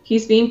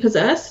he's being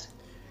possessed?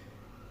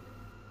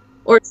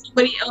 Or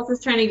somebody else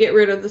is trying to get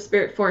rid of the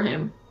spirit for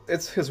him?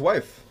 It's his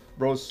wife,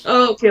 Rose.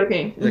 Oh, okay,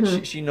 okay. Like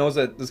Mm-hmm. she knows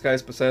that this guy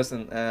is possessed,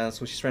 and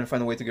so she's trying to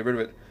find a way to get rid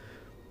of it.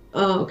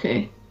 Oh,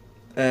 okay.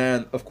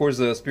 And of course,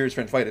 the spirit's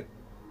trying to fight it.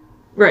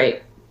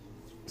 Right.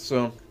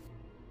 So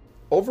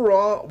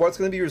overall, what's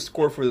going to be your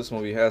score for this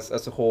movie as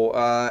a whole?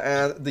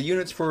 And the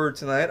units for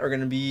tonight are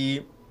going to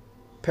be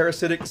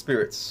parasitic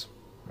spirits.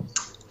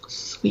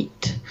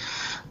 Sweet.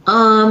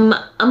 I'm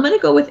gonna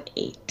go with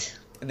 8.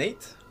 An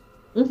 8?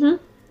 Mm-hmm.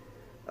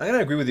 I'm going to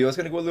agree with you. I was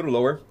going to go a little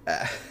lower.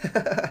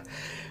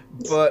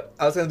 But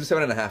I was going to do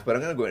 7.5, but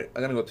I'm going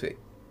to go up to 8.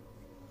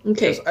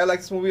 Okay. Because I like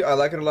this movie. I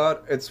like it a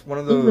lot. It's one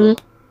of the,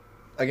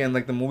 Mm-hmm. again,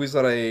 like the movies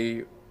that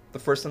the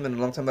first time in a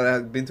long time that I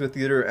had been to a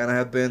theater and I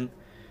had been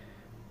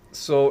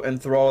so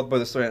enthralled by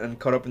the story and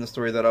caught up in the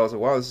story that I was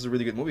like, wow, this is a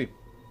really good movie.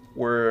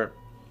 Where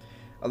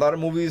a lot of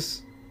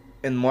movies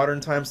in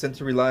modern times tend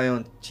to rely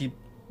on cheap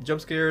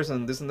jump scares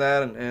and this and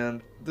that,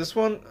 and this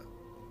one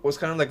was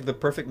kind of like the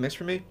perfect mix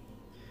for me.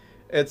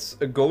 It's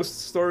a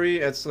ghost story.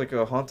 It's like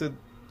a haunted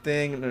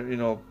thing,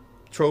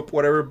 trope,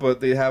 whatever. But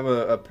they have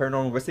a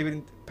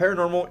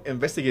paranormal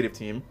investigative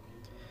team.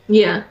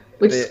 Yeah,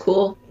 which They, is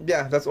cool.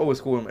 yeah, that's always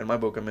cool in my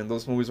book. I mean,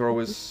 those movies are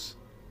always.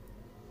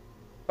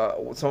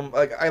 Some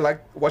like I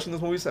like watching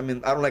those movies. I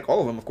mean, I don't like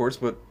all of them, of course,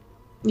 but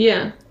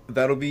Yeah.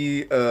 that'll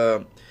be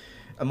a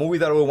movie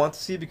that I will want to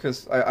see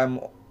because I'm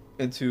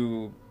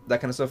into that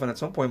kind of stuff. And at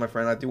some point, my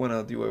friend, I do want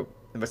to do a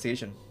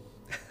investigation.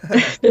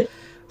 I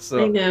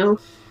So. know.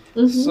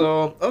 Mm-hmm.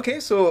 So,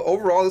 okay, so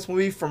overall, this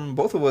movie from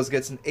both of us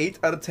gets an 8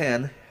 out of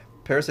 10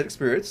 parasitic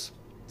spirits.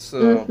 So,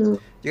 Mm-hmm. you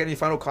got any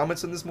final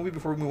comments on this movie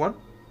before we move on?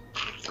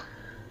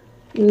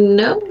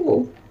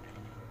 No.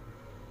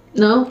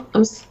 No,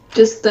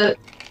 just that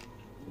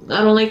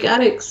I don't like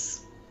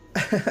addicts.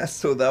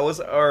 So, that was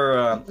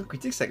our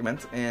critique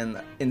segment in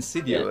Yeah.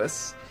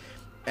 Insidious.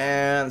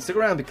 And stick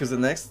around because the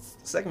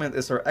next segment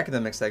is our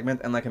academic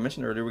segment. And like I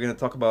mentioned earlier, we're going to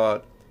talk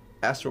about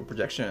astral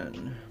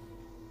projection.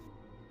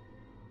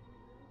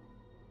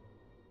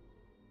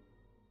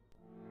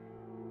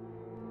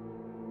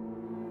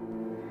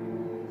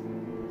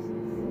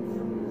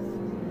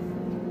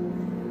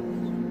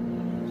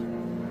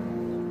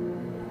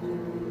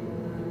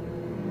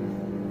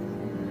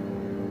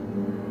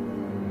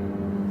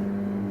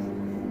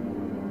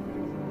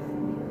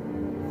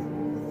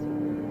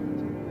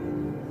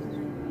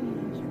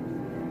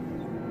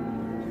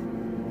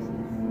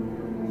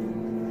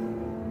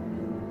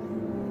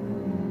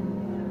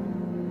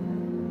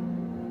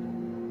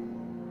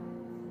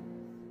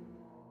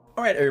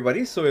 Alright,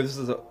 everybody, so if this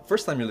is the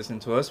first time you're listening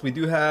to us, we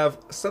do have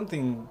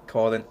something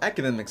called an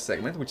academic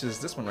segment, which is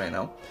this one right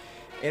now,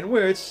 in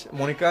which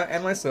Monica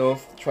and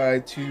myself try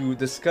to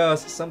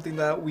discuss something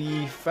that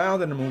we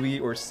found in a movie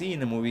or see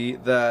in a movie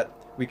that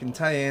we can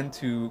tie in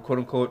to quote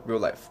unquote real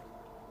life.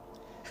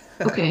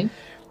 Okay.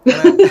 And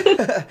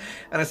I,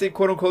 and I say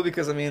quote unquote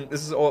because I mean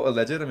this is all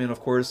alleged. I mean, of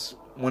course,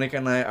 Monica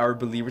and I are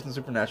believers in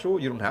supernatural.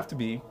 You don't have to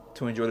be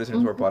to enjoy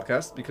listening to our Mhm.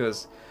 podcast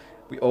because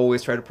we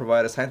always try to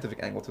provide a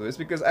scientific angle to this.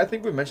 Because I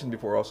think we mentioned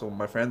before, also,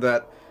 my friend,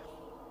 that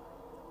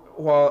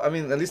well, I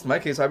mean, at least in my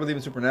case, I believe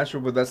in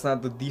supernatural, but that's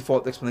not the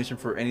default explanation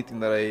for anything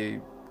that I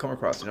come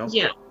across. You know.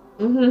 Yeah.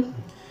 Mhm.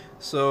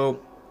 So,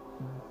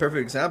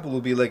 perfect example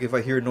would be like if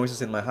I hear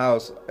noises in my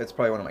house, it's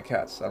probably one of my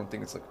cats. I don't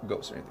think it's like a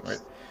ghost or anything,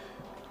 right?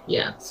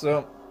 Yeah.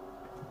 So,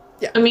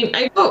 yeah. I mean,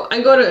 I go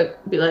to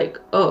be like,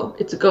 oh,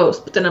 it's a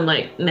ghost, but then I'm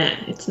like, nah,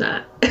 it's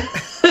not.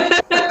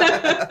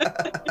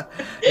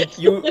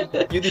 you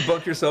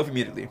debunk yourself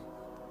immediately.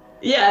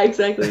 Yeah,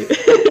 exactly.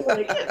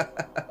 Like,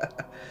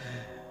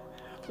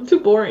 I'm too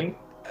boring.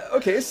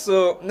 Okay,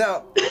 so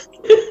now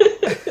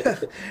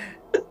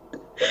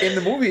in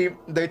the movie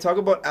they talk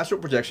about astral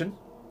projection,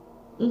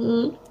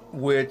 Hmm.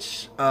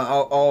 which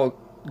I'll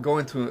go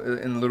into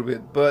in a little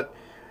bit. But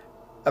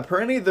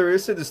apparently there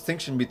is a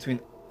distinction between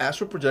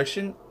astral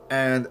projection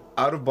and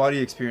out of body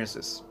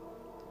experiences.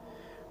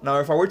 Now,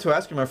 if I were to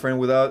ask you, my friend,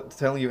 without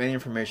telling you any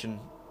information,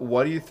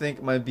 what do you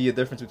think might be a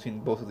difference between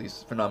both of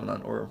these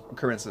phenomenon or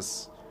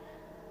occurrences?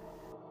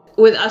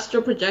 With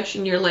astral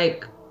projection, you're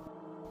like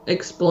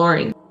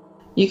exploring.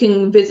 You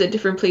can visit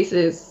different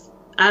places.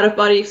 Out of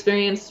body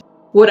experience,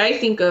 what I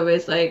think of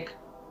is like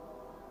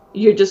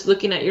you're just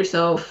looking at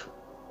yourself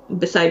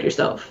beside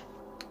yourself.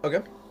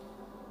 Okay.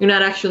 You're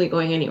not actually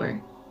going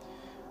anywhere.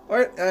 All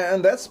right,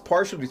 and that's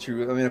partially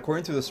true. I mean,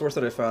 according to the source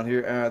that I found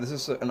here, this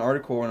is an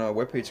article on a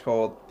webpage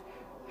called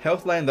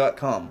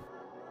Healthline.com.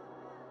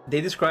 They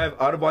describe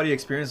out-of-body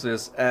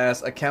experiences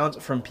as accounts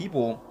from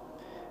people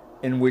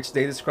in which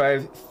they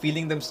describe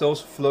feeling themselves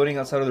floating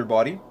outside of their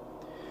body,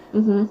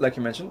 Hmm. like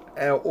you mentioned,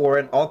 or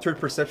an altered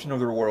perception of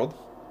their world.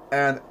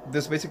 And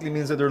this basically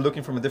means that they're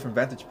looking from a different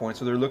vantage point.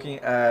 So they're looking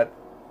at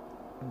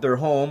their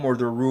home or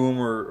their room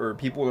or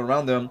people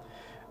around them,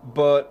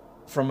 but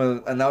from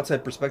an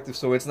outside perspective.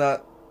 So it's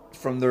not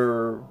from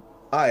their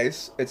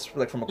eyes, it's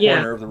like from a Yeah.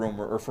 corner of the room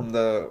or from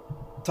the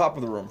top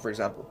of the room, for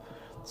example.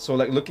 So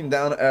like looking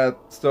down at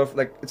stuff,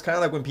 like it's kind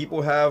of like when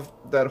people have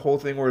that whole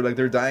thing where like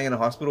they're dying in a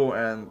hospital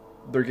and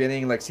they're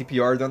getting like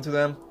CPR done to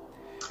them,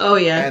 Oh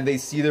yeah. and they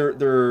see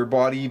their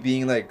body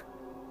being like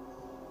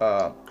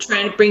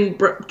Trying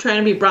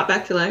to be brought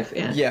back to life.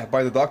 Yeah. yeah,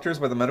 by the doctors,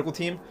 by the medical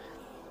team.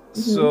 Hmm.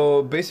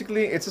 So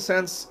basically it's a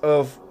sense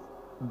of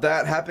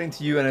that happening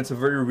to you, and it's a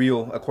very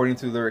real according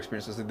to their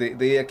experiences.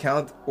 They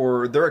account,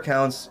 or their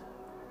accounts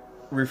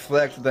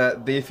reflect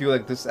that they feel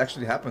like this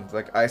actually happened.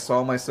 Like I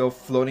saw myself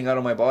floating out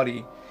of my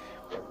body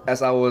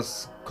as I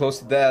was close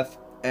to death,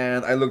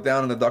 and I looked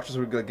down and the doctors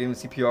were like, giving me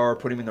CPR,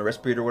 putting me in the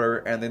respirator or whatever,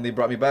 and then they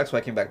brought me back, so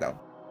I came back down.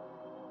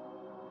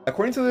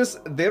 According to this,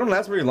 they don't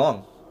last very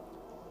long.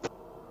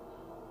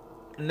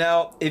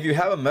 Now, if you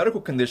have a medical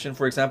condition,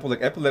 for example,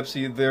 like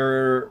epilepsy,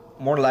 they're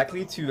more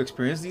likely to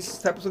experience these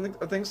types of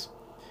things.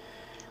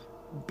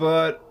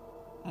 But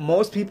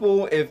most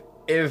people,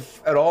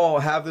 if at all,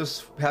 have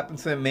this happen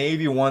to them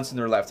maybe once in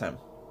their lifetime.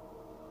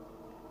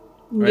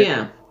 Right?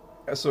 Yeah.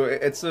 So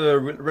it's a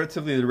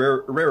relatively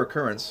rare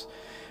occurrence.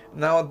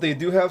 Now, they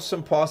do have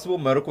some possible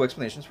medical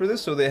explanations for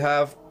this. So they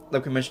have,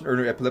 like we mentioned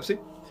earlier, epilepsy.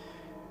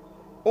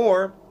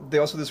 Or they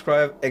also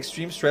describe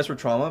extreme stress or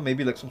trauma,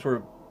 maybe like some sort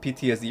of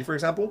PTSD, for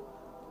example.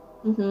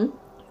 Hmm.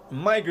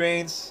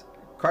 Migraines,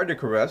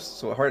 cardiac arrest,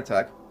 so a heart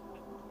attack,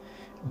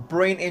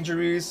 brain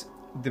injuries,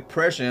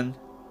 depression,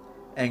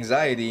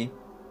 anxiety,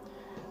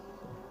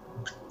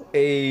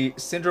 a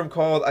syndrome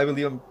called, I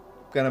believe I'm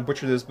gonna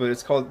butcher this, but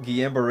it's called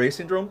Guillain-Barré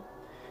syndrome,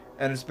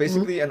 and it's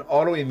basically an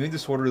autoimmune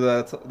disorder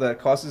that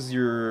causes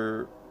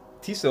your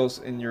T cells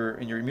in your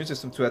immune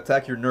system to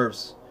attack your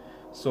nerves.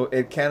 So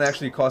it can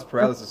actually cause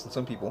paralysis in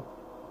some people.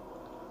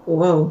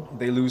 Whoa.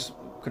 They lose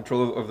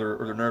control of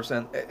their nerves,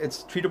 and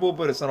it's treatable,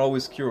 but it's not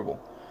always curable.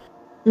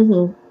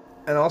 Hmm.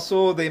 And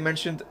also, they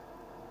mentioned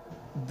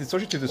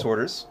dissociative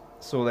disorders.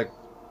 So, like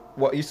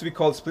what used to be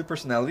called split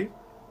personality,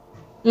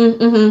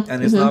 Mm-hmm.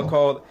 and it's now Hmm.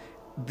 called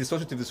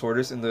dissociative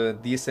disorders in the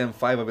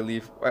DSM-5, I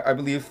believe. I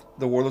believe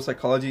the world of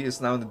psychology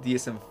is now in the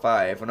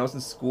DSM-5. When I was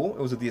in school,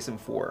 it was a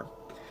DSM-4.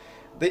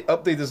 They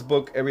update this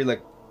book every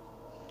like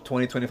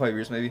 20, 25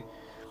 years, maybe.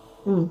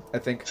 Mm. I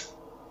think,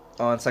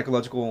 on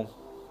psychological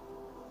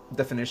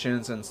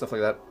definitions and stuff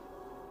like that.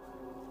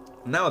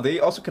 Now they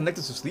also connect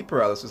this to sleep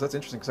paralysis. That's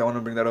interesting because I want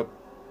to bring that up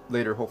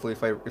later. Hopefully,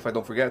 if I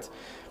don't forget.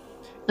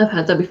 I've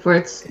had that before.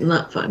 It's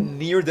not fun.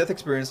 Near-death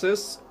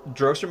experiences,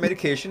 drugs or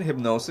medication,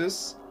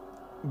 hypnosis,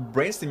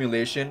 brain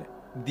stimulation,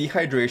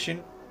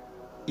 dehydration,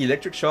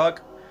 electric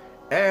shock,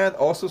 and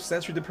also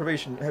sensory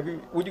deprivation.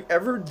 Would you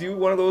ever do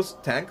one of those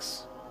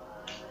tanks?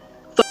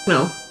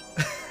 No.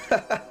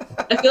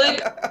 I feel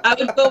like I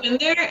would go in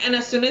there, and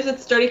as soon as it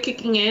started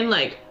kicking in,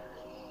 like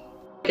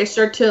I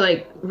start to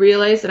like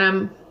realize that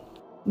I'm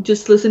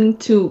just listening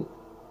to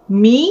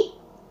me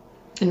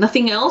and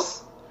nothing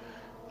else.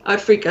 I'd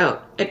freak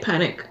out. I'd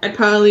panic. I'd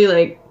probably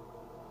like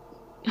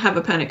have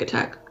a panic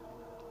attack.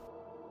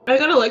 I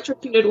got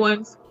electrocuted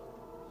once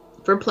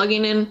for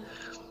plugging in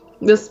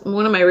this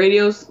one of my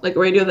radios, like a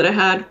radio that I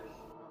had,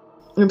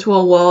 into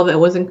a wall that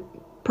wasn't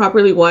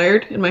properly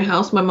wired in my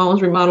house. My mom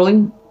was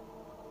remodeling.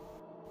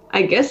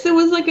 I guess it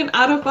was like an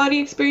out of body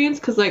experience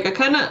because like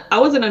I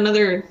was in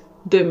another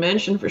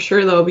dimension for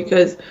sure though,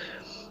 because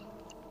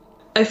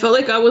I felt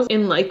like I was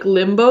in like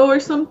limbo or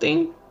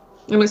something.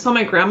 And I saw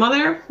my grandma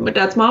there, my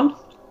dad's mom,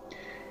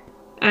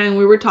 and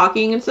we were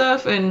talking and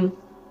stuff, and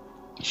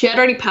she had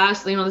already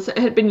passed. You know, it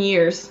had been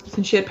years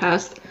since she had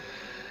passed,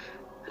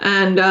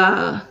 and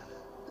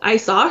I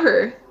saw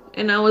her,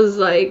 and I was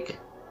like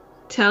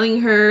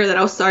telling her that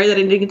I was sorry that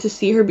I didn't get to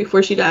see her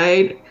before she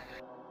died.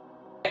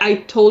 I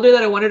told her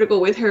that I wanted to go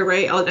with her,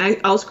 right?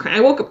 I was crying.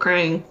 I woke up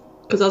crying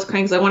because I was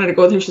crying because I wanted to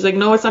go with her. She's like,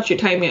 "No, it's not your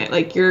time yet.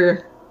 Like you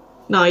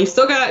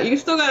still got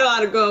a lot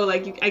to go.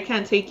 Like I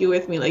can't take you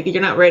with me. Like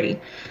you're not ready."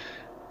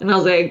 And I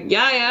was like,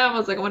 "Yeah, I am." I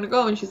was like, "I want to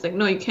go," and she's like,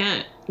 "No, you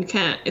can't. You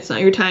can't. It's not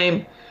your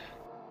time."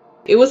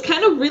 It was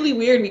kind of really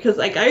weird because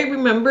like I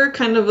remember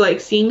kind of like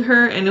seeing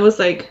her, and it was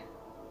like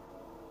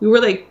we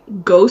were like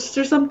ghosts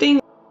or something.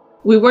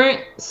 We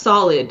weren't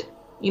solid.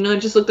 You know,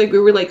 it just looked like we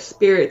were like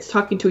spirits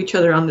talking to each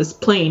other on this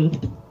plane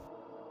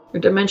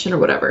or dimension or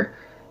whatever.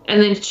 And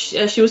then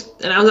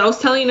I was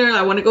telling her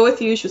I want to go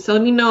with you. She was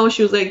telling me no.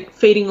 She was like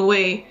fading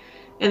away.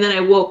 And then I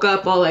woke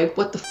up all like,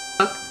 what the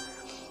fuck?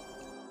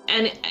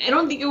 And I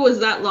don't think it was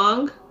that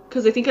long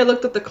because I think I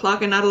looked at the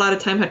clock and not a lot of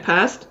time had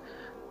passed.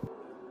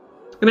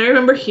 And I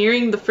remember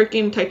hearing the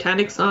freaking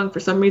Titanic song for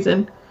some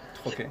reason.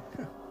 Okay.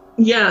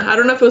 Yeah, I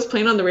don't know if it was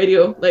playing on the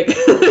radio, like,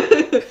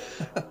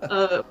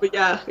 but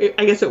yeah,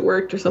 I guess it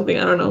worked or something.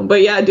 I don't know,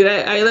 but yeah, dude,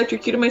 I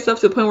electrocuted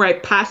myself to the point where I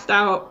passed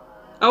out.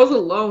 I was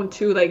alone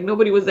too, like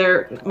nobody was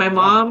there. My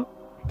mom,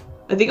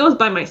 I think I was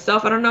by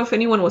myself. I don't know if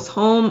anyone was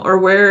home or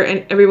where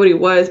everybody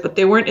was, but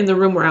they weren't in the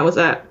room where I was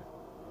at.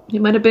 They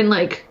might have been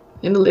like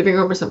in the living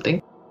room or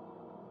something.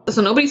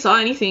 So nobody saw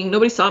anything.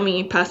 Nobody saw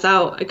me pass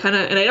out.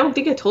 And I don't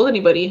think I told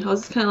anybody. I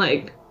was just kind of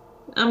like,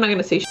 I'm not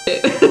gonna say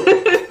shit.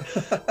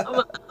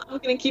 I'm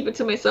gonna keep it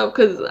to myself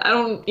because I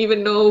don't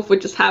even know if what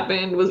just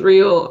happened was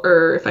real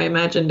or if I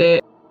imagined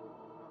it.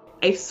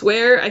 I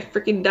swear I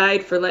freaking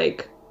died for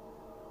like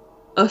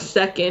a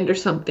second or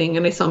something,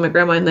 and I saw my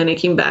grandma, and then I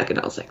came back and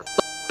I was like, fuck.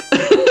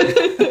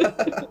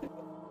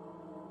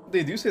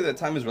 They do say that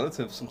time is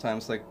relative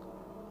sometimes, like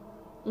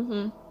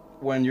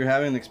when you're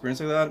having an experience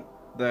like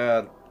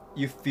that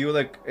you feel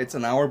like it's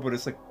an hour but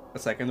it's like a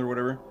second or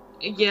whatever.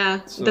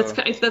 Yeah, so that's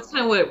kind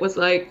of what it was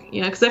like.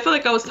 Yeah, because I felt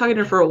like I was talking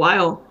to her for a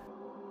while,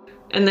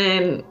 and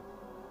then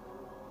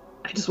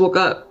I just woke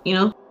up, you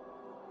know?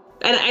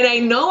 And I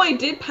know I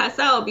did pass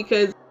out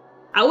because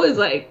I was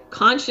like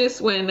conscious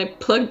when I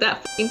plugged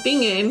that fucking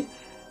thing in,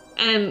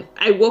 and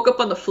I woke up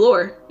on the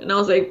floor, and I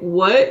was like,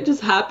 what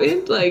just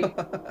happened? Like,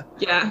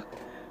 yeah,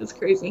 it's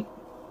crazy.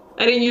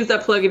 I didn't use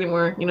that plug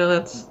anymore, you know,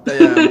 that's...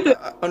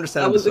 Yeah,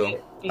 understandable so.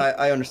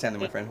 I understand it,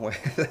 my friend.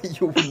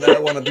 You would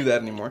not want to do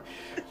that anymore.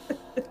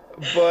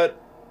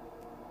 But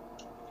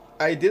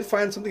I did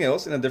find something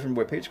else in a different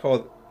webpage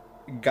called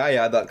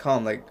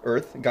Gaia.com, like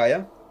Earth,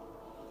 Gaia.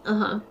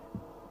 Uh-huh.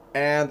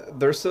 And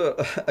there's a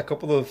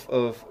couple of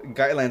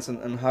guidelines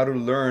on how to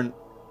learn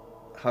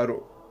how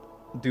to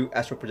do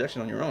astral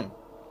projection on your own.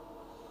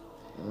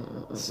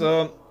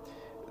 So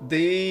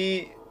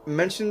they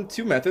mentioned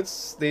two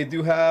methods. They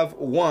do have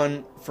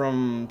one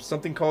from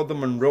something called the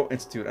Monroe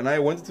Institute. And I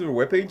went to their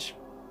webpage.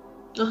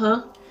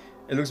 Uh-huh.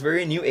 It looks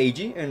very new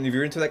agey, and if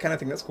you're into that kind of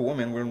thing, that's cool. I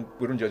mean,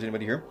 we don't judge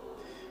anybody here.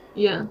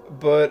 Yeah.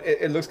 But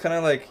it looks kind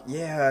of like,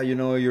 yeah, you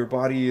know, your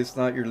body is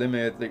not your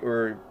limit, like,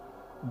 or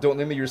don't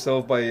limit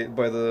yourself by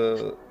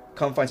the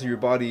confines of your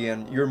body,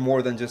 and you're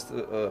more than just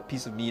a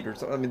piece of meat or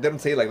something. I mean, they don't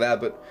say it like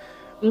that, but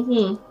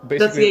basically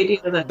that's the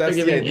idea. That's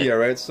the idea,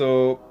 right?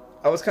 So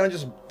I was kind of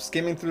just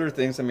skimming through their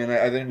things. I mean,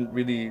 I didn't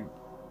really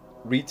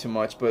read too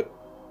much, but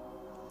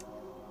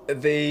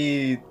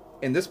they,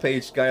 in this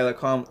page,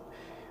 Gaia.com,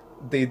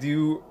 they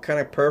do kind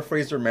of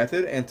paraphrase their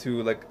method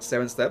into like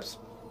 7 steps.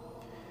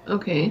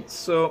 Okay.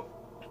 So,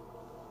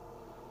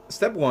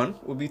 step 1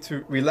 would be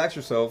to relax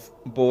yourself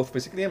both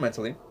physically and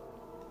mentally.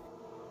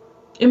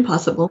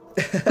 Impossible.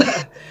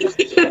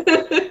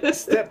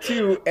 Step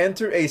 2,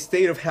 enter a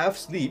state of half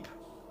sleep.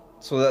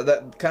 So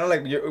that kind of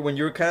like when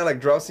you're kind of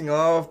like drowsing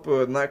off,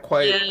 but not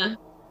quite. Yeah.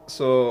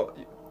 So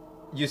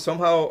you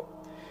somehow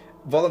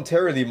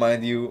voluntarily,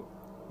 mind you,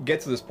 get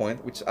to this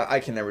point, which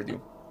I can never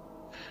do.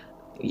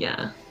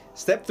 Yeah.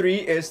 Step 3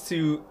 is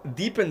to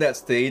deepen that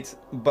state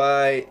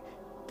by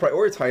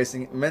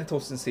prioritizing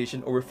mental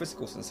sensation over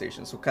physical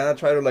sensation. So kind of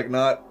try to like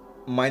not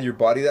mind your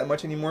body that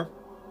much anymore,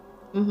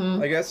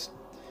 I guess.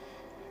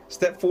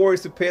 Step 4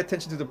 is to pay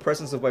attention to the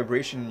presence of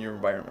vibration in your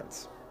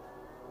environment.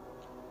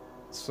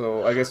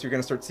 So I guess you're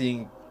going to start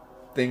seeing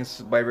things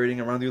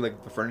vibrating around you,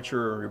 like the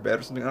furniture or your bed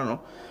or something. I don't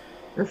know.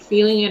 Or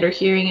feeling it or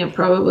hearing it,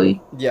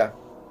 probably. Yeah.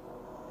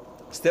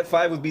 Step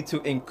 5 would be to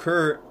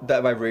incur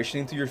that vibration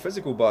into your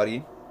physical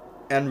body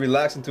and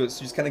relax into it, so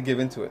you just kind of give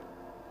into it.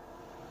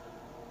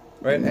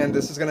 Right? And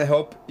this is going to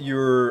help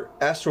your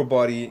astral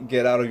body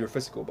get out of your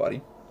physical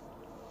body.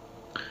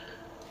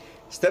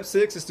 Step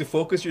 6 is to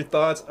focus your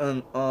thoughts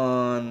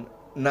on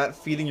not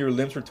feeling your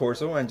limbs or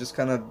torso and just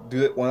kind of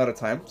do it one at a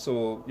time.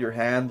 So your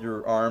hand,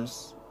 your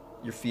arms,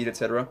 your feet,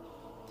 etc.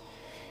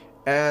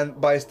 And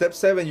by step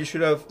 7, you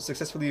should have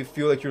successfully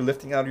feel like you're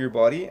lifting out of your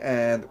body,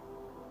 and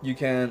you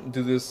can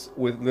do this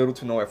with little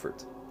to no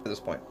effort at this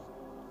point.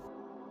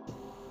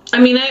 I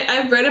mean,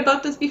 I've read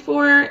about this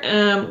before,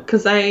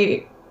 because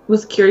I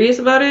was curious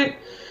about it,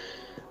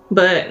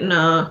 but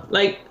no,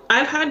 like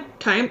I've had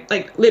time,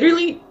 like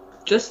literally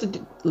just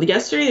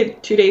yesterday,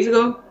 2 days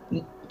ago,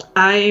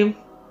 I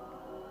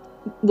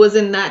was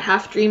in that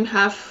half dream,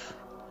 half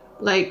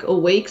like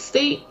awake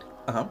state,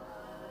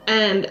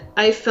 and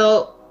I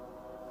felt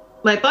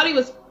my body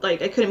was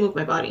like I couldn't move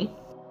my body,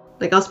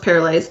 like I was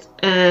paralyzed,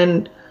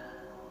 and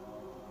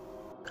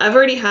I've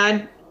already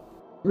had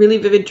really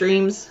vivid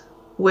dreams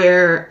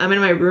where I'm in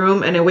my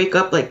room and I wake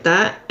up like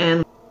that,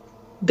 and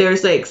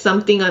there's like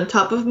something on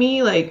top of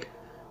me, like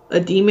a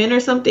demon or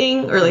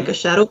something, or like a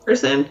shadow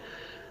person,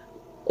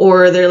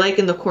 or they're like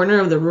in the corner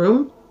of the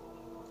room,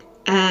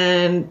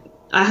 and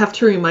I have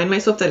to remind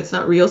myself that it's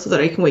not real so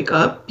that I can wake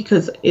up,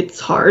 because it's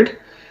hard.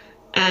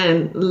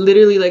 And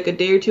literally like a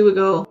day or two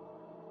ago,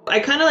 I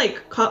kind of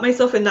like caught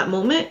myself in that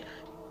moment,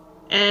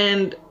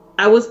 and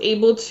I was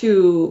able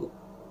to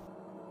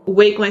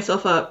wake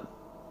myself up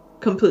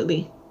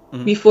completely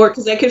before,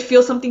 because I could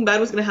feel something bad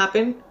was going to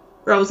happen,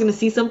 or I was going to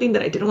see something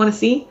that I didn't want to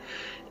see,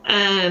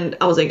 and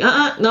I was like,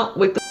 no,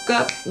 wake the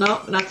fuck up,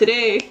 no, not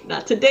today,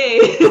 not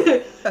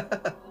today.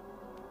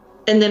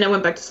 And then I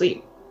went back to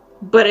sleep,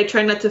 but I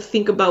tried not to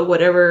think about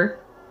whatever,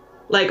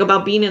 like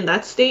about being in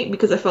that state,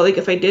 because I felt like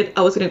if I did,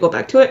 I was going to go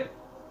back to it.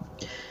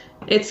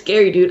 It's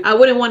scary, dude. I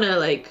wouldn't want to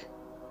like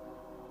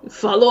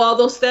follow all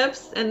those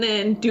steps and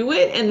then do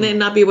it and then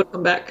not be able to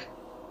come back.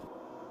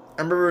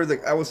 I remember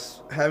like I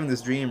was having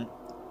this dream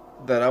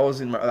that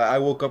I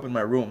woke up in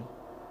my room.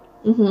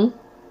 And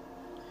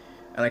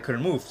I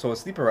couldn't move, so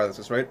it's sleep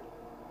paralysis, right?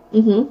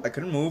 I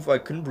couldn't move, I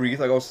couldn't breathe,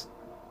 like I was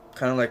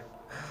kind of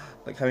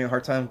like having a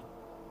hard time,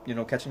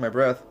 catching my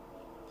breath.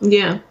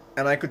 Yeah.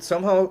 And I could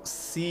somehow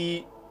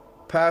see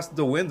past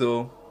the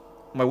window.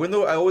 My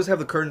window, I always have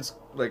the curtains,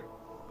 like,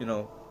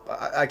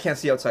 I can't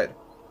see outside.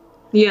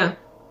 Yeah.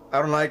 I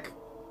don't like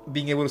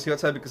being able to see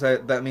outside because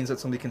that means that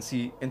somebody can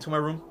see into my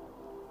room.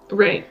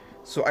 Right.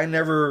 So I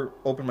never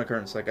open my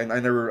curtains. Like,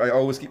 I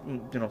always keep,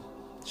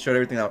 shut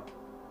everything out.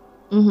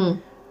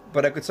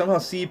 But I could somehow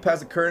see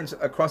past the curtains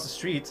across the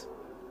street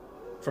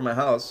from my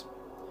house.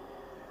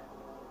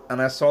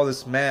 And I saw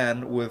this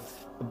man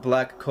with a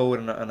black coat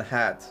and a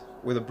hat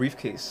with a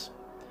briefcase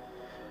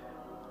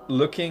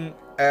looking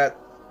at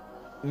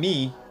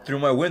me through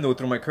my window,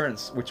 through my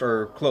curtains, which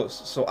are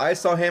closed. So I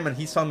saw him and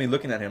he saw me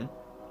looking at him.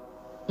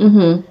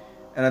 And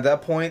at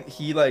that point,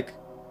 he like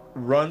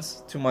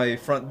runs to my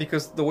front,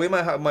 because the way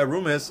my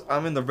room is,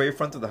 I'm in the very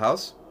front of the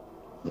house.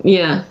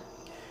 Yeah.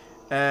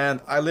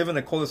 And I live in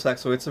a cul-de-sac,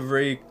 so it's a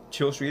very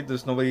chill street.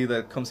 There's nobody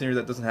that comes in here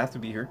that doesn't have to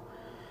be here.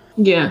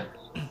 Yeah.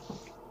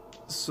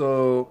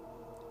 So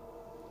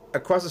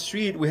across the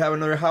street, we have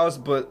another house,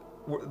 but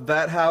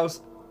that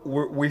house,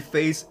 we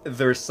face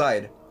their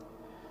side.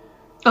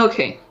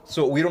 Okay.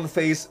 So we don't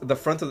face the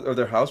front of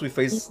their house. We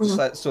face the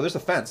side. So there's a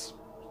fence.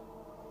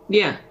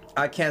 Yeah.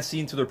 I can't see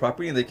into their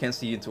property, and they can't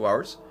see into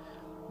ours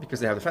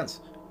because they have the fence.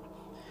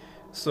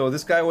 So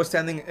this guy was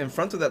standing in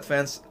front of that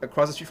fence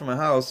across the street from my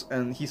house,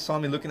 and he saw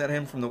me looking at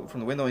him from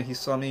the window, and he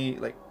saw me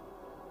like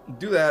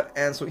do that,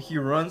 and so he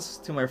runs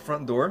to my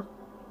front door,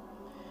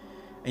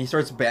 and he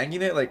starts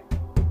banging it like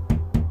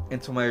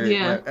into my,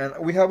 and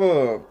we have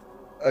a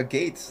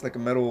gate, like a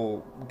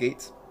metal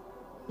gate.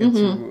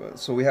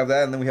 So we have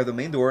that, and then we have the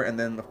main door, and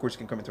then of course you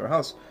can come into our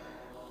house.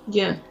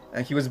 Yeah.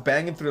 And he was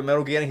banging through the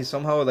metal gate, and he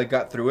somehow like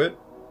got through it.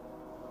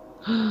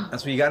 And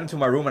so he got into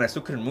my room, and I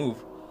still couldn't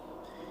move.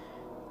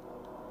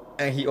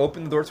 And he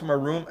opened the door to my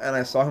room, and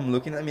I saw him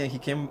looking at me, and he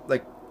came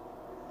like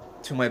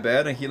to my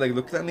bed, and he like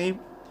looked at me,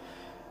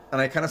 and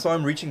I kind of saw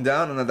him reaching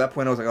down, and at that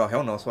point I was like, oh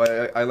hell no. So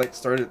I like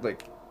started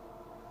like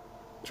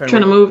trying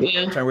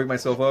to wake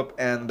myself up,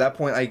 and at that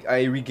point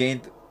I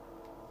regained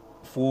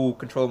full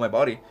control of my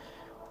body,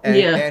 and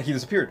he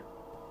disappeared.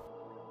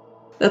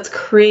 That's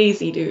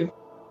crazy, dude.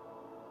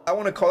 I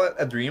want to call it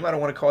a dream. I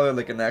don't want to call it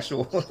like an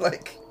actual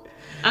like.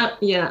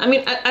 Yeah, I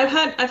mean, I've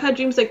had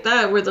dreams like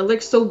that where they're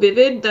like so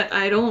vivid that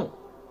I don't.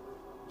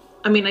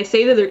 I mean, I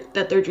say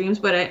that they're dreams,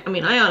 but I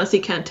mean, I honestly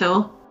can't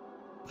tell.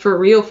 For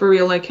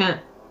real, I can't.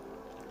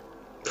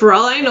 For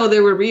all I know,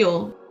 they were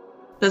real.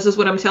 That's just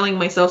what I'm telling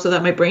myself so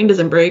that my brain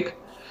doesn't break.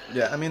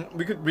 Yeah, I mean,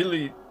 we could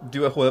really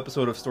do a whole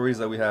episode of stories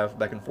that we have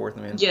back and forth.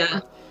 I mean,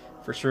 yeah,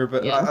 for sure.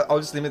 But I'll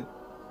just limit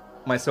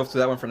myself to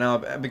that one for now,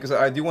 because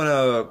I do want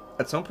to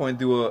at some point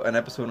do an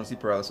episode on sleep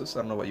paralysis. I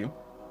don't know about you.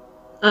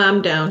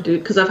 I'm down, dude,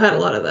 because I've had a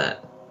lot of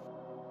that.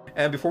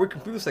 And before we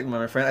conclude this segment,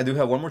 my friend, I do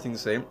have one more thing to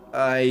say.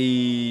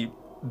 I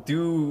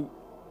did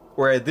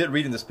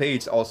read in this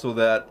page also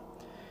that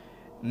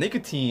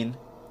nicotine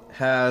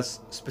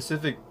has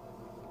specific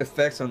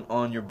effects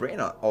on your brain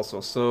also.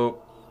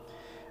 So,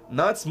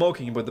 not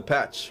smoking, but the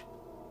patch.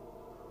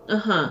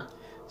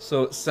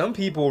 So some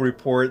people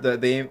report that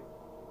they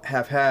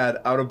have had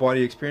out of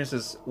body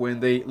experiences when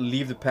they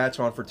leave the patch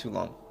on for too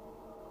long.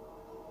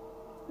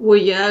 Well,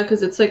 yeah,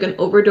 because it's like an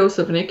overdose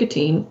of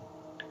nicotine.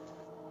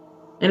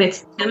 And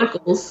it's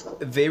chemicals.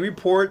 They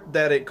report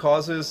that it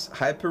causes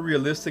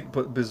hyper-realistic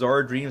but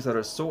bizarre dreams that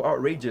are so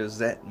outrageous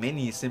that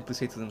many simply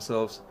say to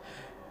themselves,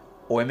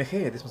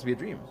 OMG, this must be a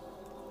dream.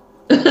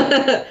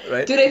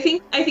 Right? Dude, I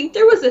think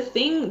there was a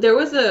thing,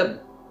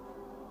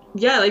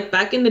 like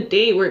back in the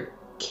day where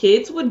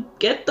kids would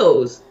get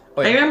those.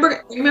 Oh, yeah. I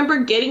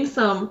remember getting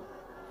some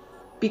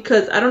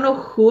because I don't know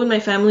who in my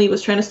family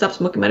was trying to stop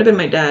smoking. It might have been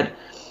my dad.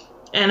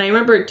 And I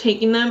remember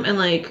taking them and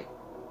like,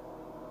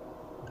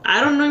 I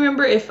don't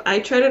remember if I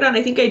tried it on.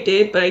 I think I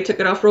did, but I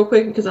took it off real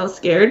quick because I was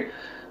scared.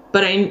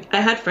 But I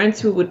had friends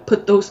who would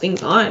put those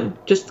things on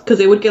just because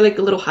they would get like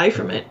a little high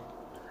from it.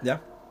 Yeah.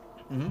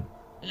 Mm-hmm.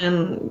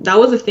 And that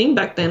was a thing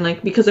back then,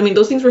 like, because I mean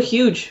those things were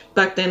huge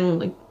back then.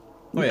 Like,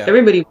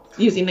 everybody was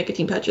using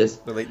nicotine patches.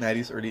 The late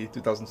 90s, early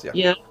 2000s, yeah.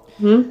 Yeah.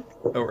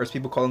 Mm-hmm. Or as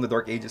people call them, the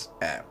dark ages.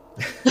 the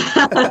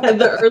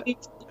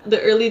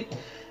early,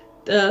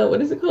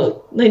 what is it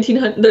called?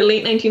 The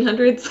late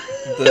 1900s.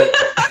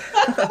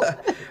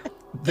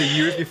 The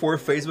years before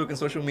Facebook and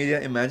social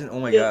media. Imagine, oh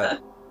my god.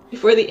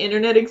 Before the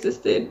internet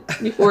existed.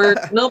 Before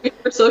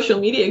social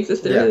media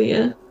existed. Yeah. Really,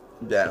 yeah.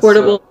 Yeah.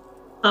 Portable,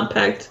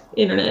 compact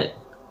internet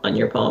on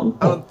your palm.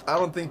 I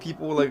don't think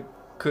people like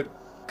could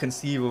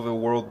conceive of a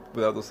world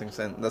without those things,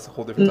 and that's a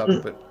whole different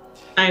topic. But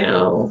I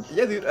know.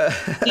 Yeah, dude.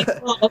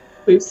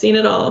 We've seen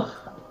it all.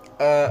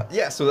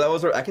 Yeah. So that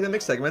was our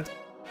academic segment.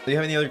 Do you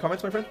have any other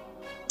comments, my friend?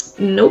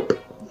 Nope.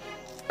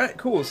 Alright,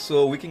 cool.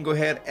 So we can go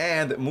ahead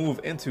and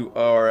move into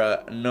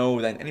our Know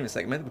Thine Enemy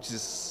segment, which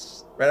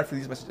is right after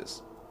these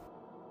messages.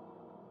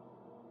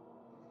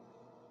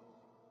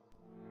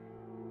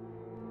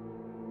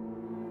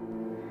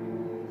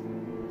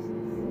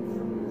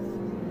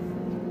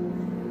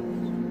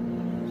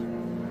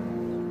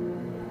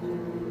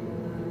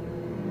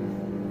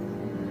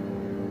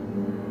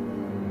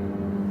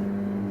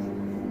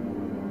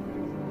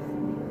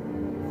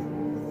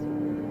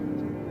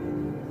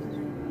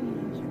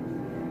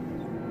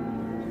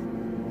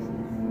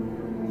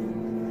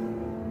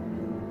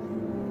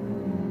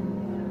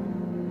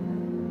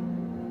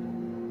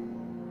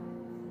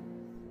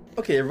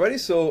 Okay, everybody,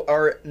 so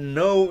our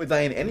Know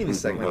Thine Enemy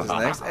segment is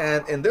next,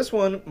 and in this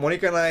one,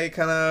 Monica and I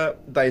kind of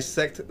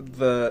dissect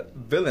the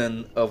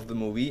villain of the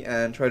movie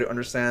and try to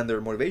understand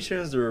their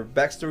motivations, their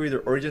backstory,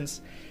 their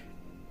origins,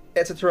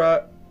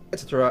 etc.,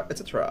 etc.,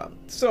 etc.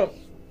 So,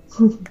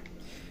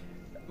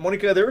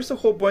 Monica, there was a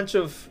whole bunch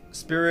of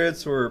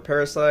spirits or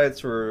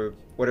parasites or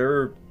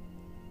whatever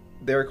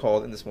they're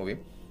called in this movie,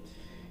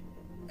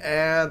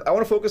 and I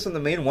want to focus on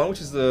the main one,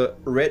 which is the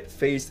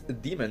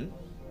red-faced demon.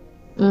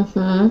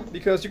 Mm-hmm.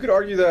 Because you could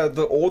argue that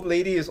the old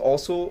lady is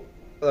also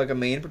like a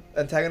main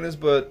antagonist,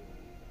 but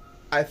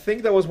I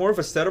think that was more of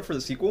a setup for the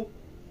sequel.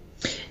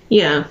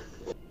 Yeah.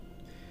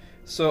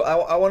 So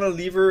I want to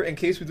leave her in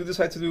case we do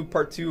decide to do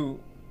part 2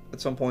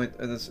 at some point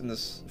in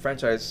this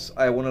franchise.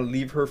 I want to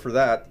leave her for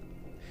that.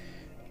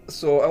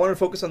 So I want to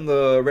focus on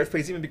the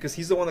red-faced demon because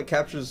he's the one that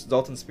captures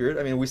Dalton's spirit.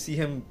 I mean, we see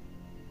him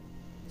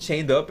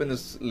chained up in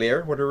this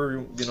lair,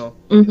 whatever, you know.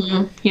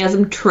 Mm-hmm. He has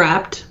him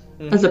trapped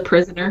as a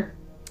prisoner.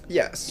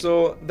 Yeah,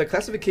 so the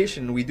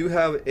classification, we do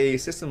have a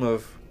system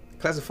of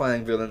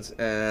classifying villains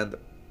and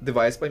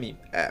devised by me.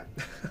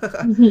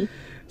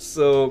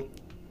 So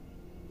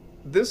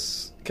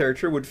this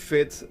character would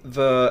fit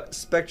the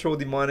spectral,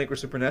 demonic, or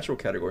supernatural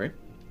category.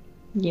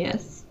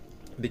 Yes.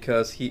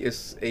 Because he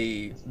is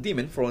a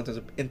demon for all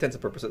intents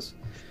and purposes.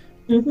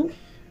 Mm-hmm.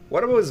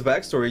 What about his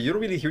backstory? You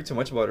don't really hear too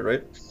much about it,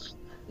 right?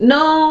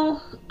 No,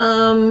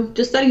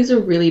 just that he's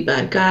a really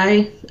bad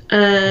guy,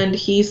 and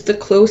he's the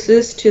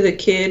closest to the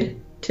kid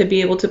to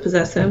be able to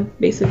possess him,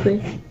 basically.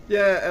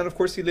 Yeah, and of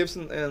course he lives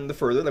in the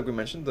further, like we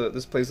mentioned,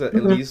 this place that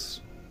Elise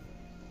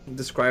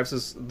describes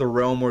as the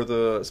realm where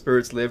the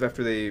spirits live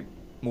after they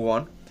move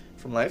on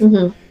from life.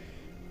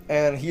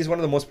 And he's one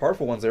of the most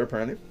powerful ones there,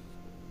 apparently.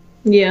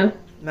 Yeah.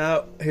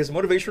 Now, his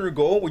motivation or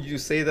goal, would you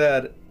say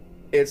that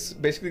it's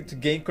basically to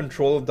gain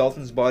control of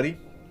Dalton's body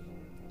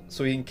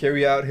so he can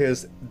carry out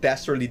his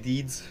dastardly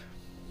deeds?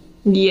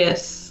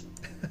 Yes.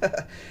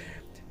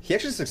 He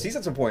actually succeeds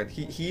at some point.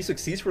 He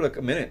succeeds for like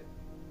a minute.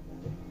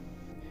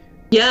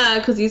 Yeah,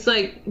 because he's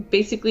like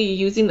basically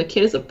using the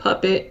kid as a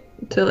puppet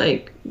to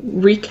like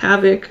wreak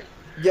havoc.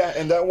 Yeah,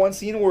 and that one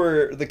scene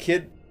where the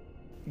kid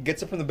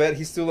gets up from the bed,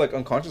 he's still like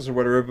unconscious or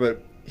whatever,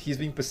 but he's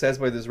being possessed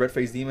by this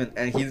red-faced demon,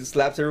 and he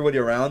slaps everybody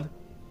around.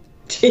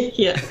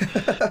 Yeah.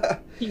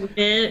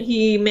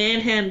 he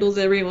manhandles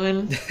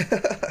everyone.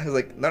 He's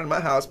like, not in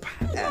my house.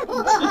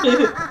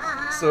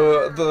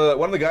 So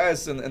one of the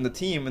guys in the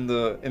team, in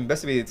the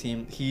investigative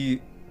team,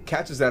 he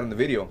catches that in the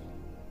video.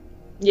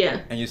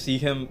 Yeah. And you see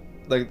him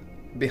like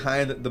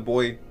behind the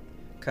boy,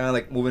 kind of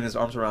like moving his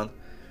arms around.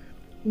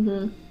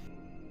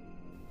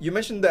 You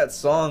mentioned that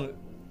song.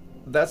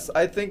 That's,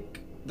 I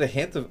think, the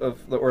hint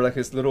of or like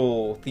his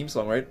little theme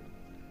song, right?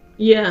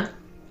 Yeah.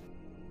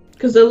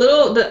 Because the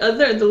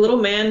little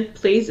man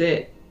plays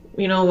it,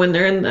 you know, when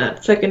they're in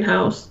that second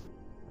house.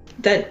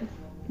 that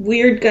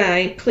weird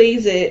guy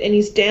plays it and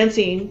he's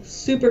dancing,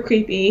 super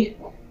creepy.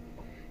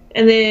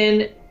 And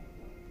then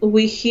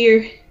we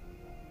hear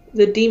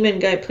the demon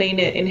guy playing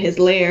it in his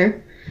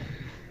lair.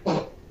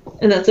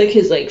 And that's like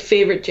his like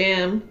favorite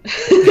jam.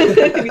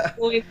 He's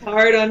going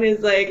hard on his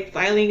like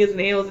filing his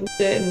nails and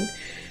shit and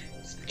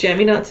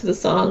jamming out to the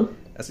song.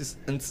 That's his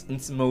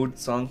ins mode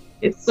song.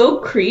 It's so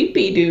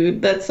creepy,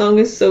 dude. That song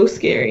is so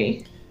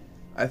scary.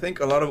 I think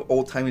a lot of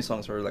old timey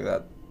songs are like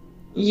that.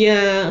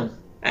 Yeah.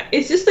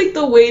 It's just like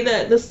the way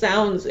that the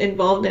sounds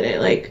involved in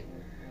it, like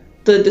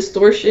the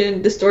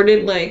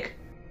distorted, like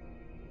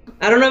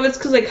I don't know if it's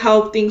because like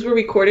how things were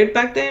recorded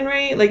back then,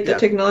 right? Like the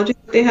technology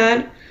that they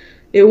had,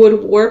 it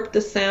would warp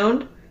the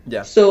sound.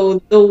 Yeah.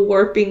 So the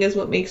warping is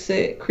what makes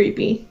it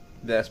creepy.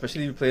 Yeah,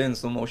 especially if you play it in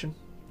slow motion.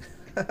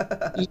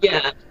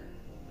 Yeah.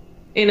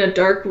 In a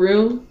dark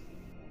room.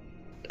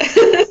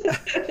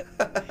 Thank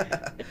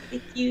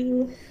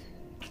you.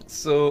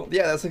 So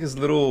yeah, that's like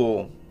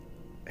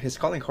his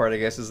calling card, I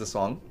guess, is the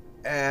song.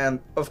 And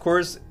of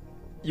course,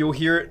 you'll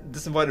hear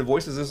disinvited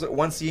voices. There's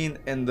one scene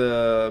in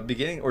the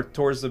beginning, or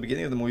towards the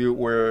beginning of the movie,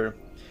 where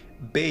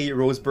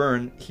Rose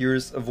Byrne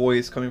hears a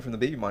voice coming from the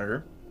baby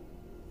monitor.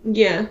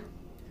 Yeah.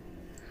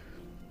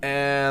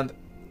 And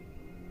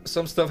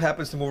some stuff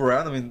happens to move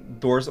around. I mean,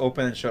 doors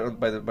open and shut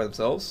by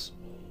themselves.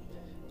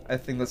 I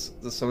think that's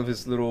some of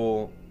his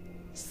little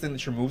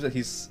signature moves that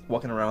he's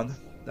walking around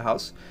the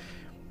house.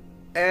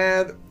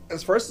 And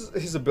as far as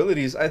his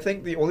abilities, I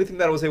think the only thing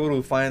that I was able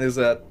to find is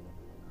that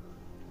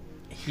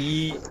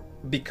he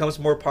becomes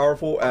more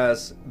powerful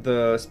as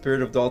the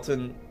spirit of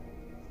Dalton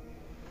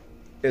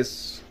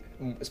is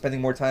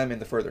spending more time in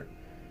the further.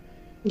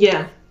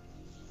 Yeah.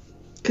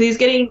 Because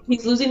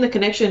he's losing the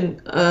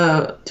connection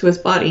to his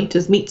body, to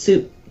his meat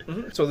suit.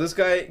 Mm-hmm. So this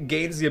guy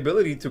gains the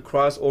ability to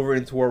cross over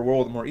into our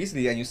world more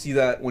easily, and you see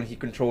that when he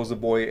controls the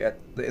boy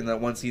in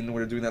that one scene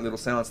where they're doing that little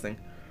silence thing.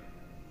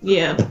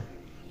 Yeah.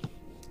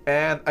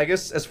 And I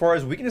guess as far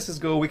as weaknesses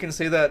go, we can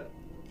say that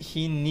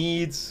he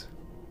needs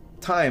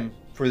time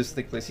for this to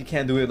take place. He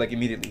can't do it like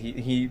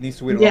immediately. He needs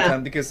to wait a long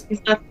time because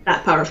he's not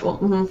that powerful.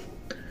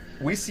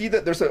 Mm-hmm. We see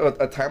that there's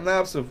a time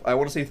lapse of, I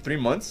want to say, 3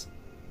 months.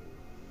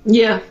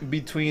 Yeah.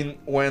 Between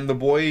when the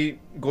boy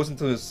goes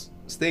into his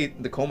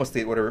state, the coma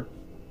state, whatever,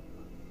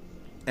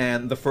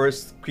 and the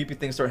first creepy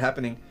things start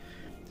happening.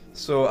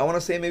 So I want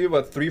to say maybe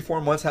about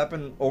 3-4 months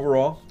happen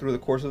overall through the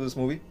course of this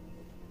movie.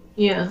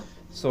 Yeah.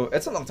 So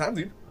it's a long time,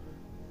 dude.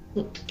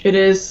 It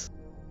is.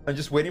 I'm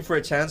just waiting for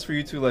a chance for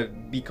you to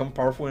like become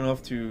powerful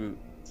enough to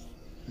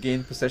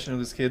gain possession of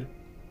this kid.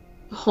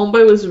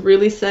 Homeboy was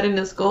really set in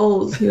his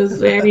goals. He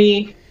was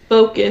very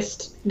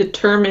focused,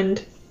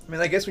 determined. I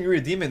mean, I guess when you're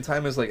a demon,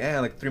 time is like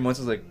 3 months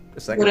is like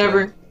a second.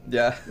 Whatever. Time.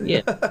 Yeah.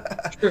 Yeah.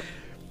 True.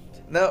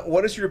 Now,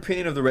 what is your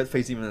opinion of the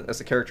red-faced demon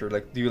as a character?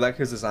 Like, do you like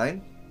his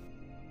design?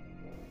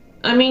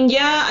 I mean,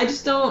 yeah, I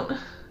just don't.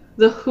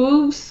 The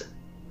hooves.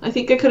 I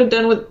think I could have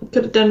done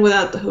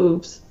without the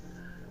hooves.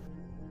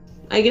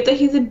 I get that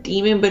he's a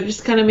demon, but it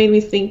just kind of made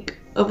me think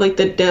of like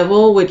the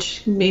devil,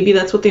 which maybe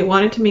that's what they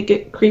wanted to make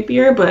it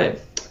creepier,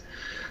 but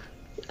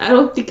I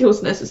don't think it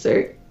was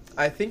necessary.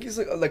 I think he's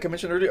like I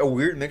mentioned earlier, a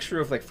weird mixture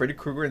of like Freddy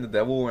Krueger and the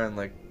devil, and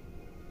like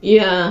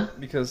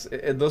because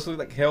it does look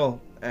like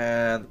hell,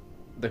 and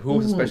the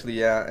hooves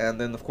especially,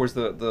 and then of course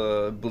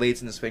the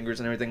blades in his fingers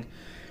and everything.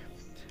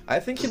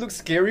 I think he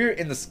looks scarier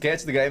in the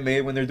sketch the guy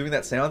made when they're doing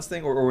that seance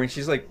thing, or when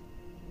she's like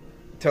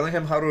telling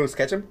him how to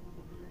sketch him.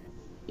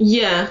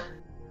 Yeah.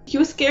 He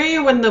was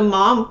scarier when the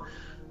mom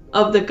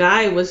of the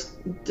guy was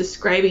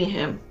describing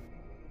him.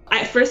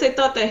 At first I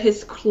thought that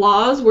his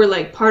claws were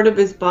like part of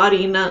his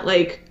body, not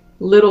like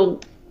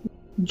little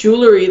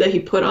jewelry that he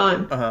put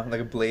on. Like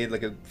a blade,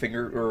 like a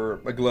finger, or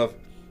a glove.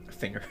 A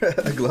finger.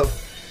 A glove.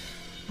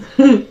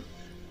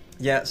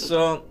 Yeah,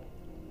 so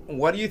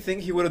what do you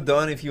think he would have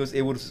done if he was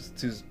able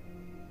to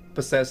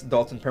possess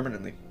Dalton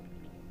permanently?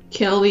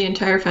 Kill the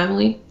entire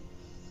family.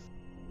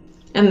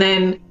 And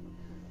then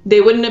they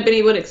wouldn't have been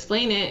able to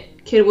explain it.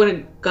 Kid would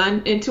have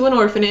gone into an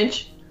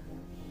orphanage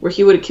where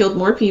he would have killed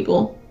more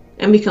people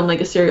and become like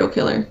a serial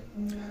killer.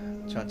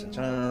 Chan chan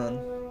chan.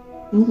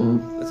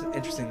 Mm-hmm. That's an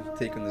interesting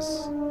take on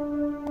this.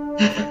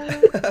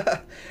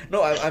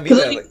 No, I mean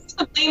that.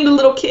 Like, blame the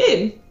little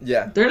kid.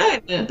 Yeah. They're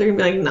gonna be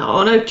like,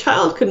 no, a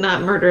child could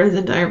not murder his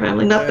entire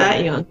family, not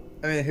that young.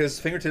 I mean, his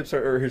fingertips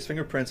or his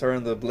fingerprints are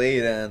on the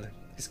blade, and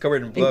he's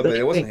covered in blood, but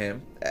it wasn't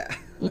him.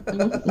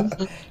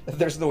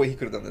 There's no way he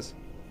could have done this.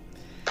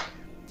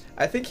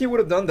 I think he would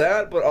have done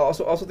that, but I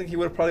also think he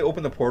would have probably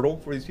opened the portal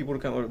for these people to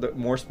come, or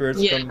more spirits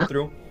to come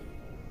through.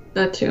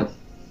 That too.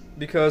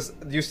 Because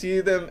you see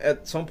them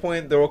at some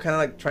point, they're all kind of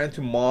like trying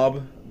to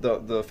mob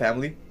the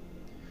family.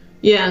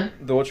 Yeah.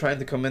 They're all trying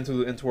to come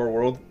into our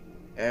world,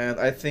 and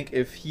I think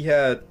if he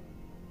had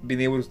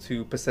been able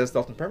to possess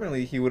Dalton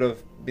permanently, he would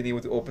have been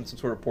able to open some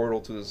sort of portal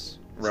to this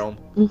realm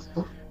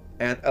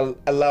and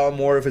allow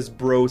more of his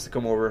bros to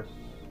come over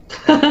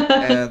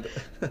and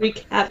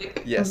wreak havoc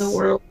on the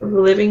world of the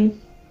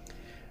living.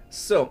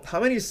 So, how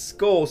many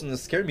skulls in the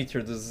scare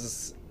meter does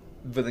this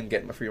villain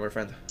get, my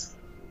friend?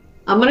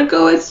 I'm gonna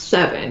go with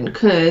 7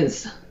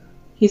 because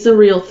he's a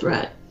real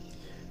threat.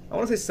 I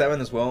want to say 7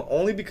 as well,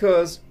 only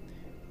because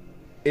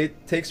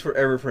it takes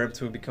forever for him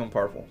to become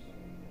powerful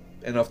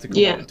enough to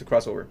Yeah. to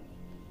cross over.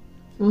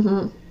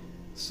 Mm-hmm.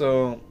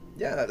 So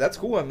yeah, that's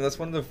cool. I mean, that's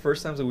one of the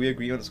first times that we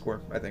agree on the score,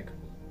 I think.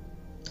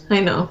 I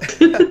know.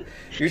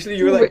 Usually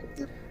you're like,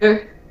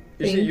 Rare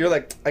usually thing. you're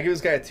like, I give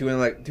this guy a 2, and I'm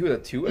like, dude, a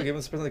 2? I give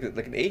this person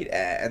like an 8,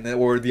 and then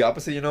or the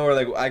opposite, or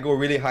like I go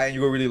really high and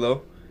you go really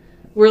low.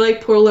 We're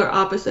like polar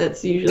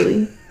opposites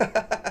usually.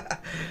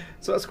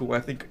 So that's cool. I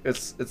think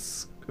it's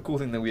a cool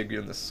thing that we agreed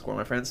on this score,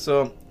 my friends.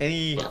 So,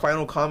 any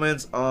final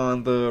comments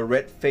on the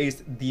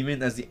red-faced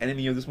demon as the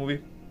enemy of this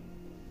movie?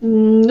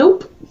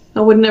 Nope.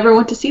 I would never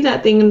want to see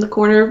that thing in the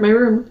corner of my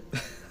room.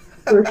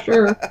 For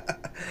sure.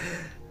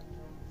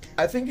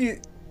 I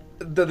think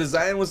the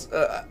design was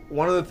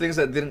one of the things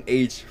that didn't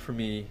age for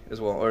me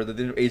as well, or that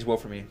didn't age well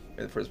for me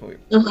for this movie.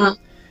 Uh-huh.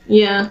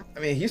 Yeah.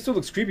 I mean, he still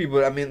looks creepy,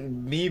 but I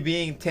mean, me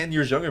being 10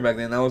 years younger back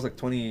then, I was like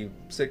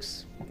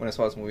 26 when I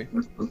saw this movie.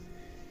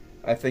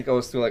 I think I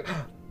was still like,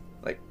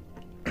 like,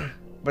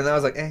 but now I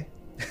was like, eh.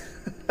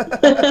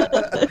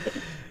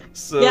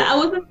 So Yeah, I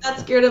wasn't that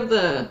scared of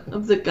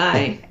the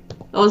guy.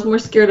 I was more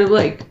scared of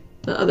like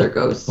the other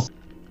ghosts.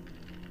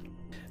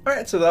 all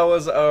right, so that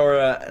was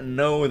our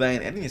Know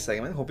Thine Enemy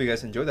segment. Hope you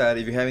guys enjoyed that.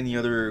 If you have any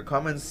other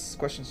comments,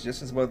 questions,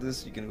 suggestions about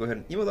this, you can go ahead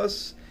and email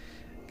us,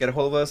 get a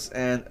hold of us,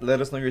 and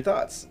let us know your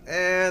thoughts.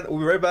 And we'll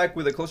be right back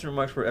with the closing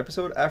remarks for our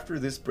episode after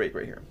this break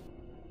right here.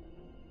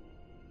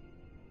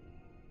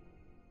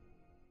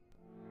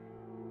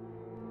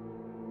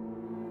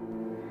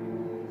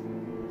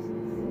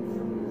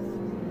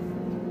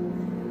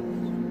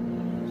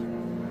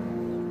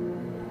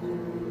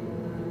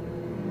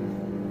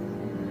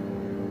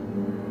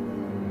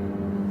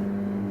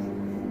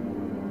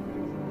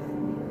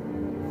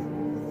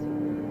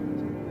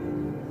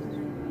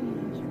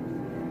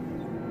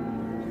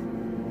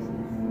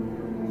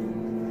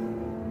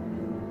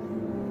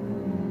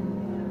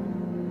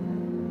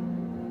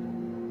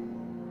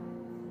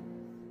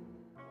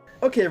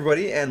 Okay,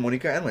 everybody, and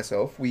Monica and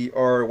myself, we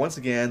are once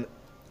again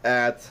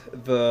at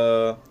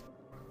the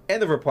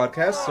end of our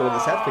podcast. So the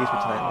sad face for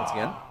tonight once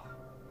again.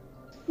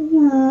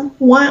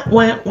 Wah,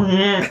 wah, wah.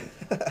 I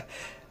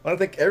want to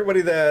thank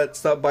everybody that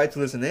stopped by to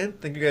listen in.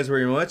 Thank you guys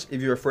very much.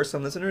 If you're a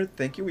first-time listener,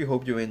 thank you. We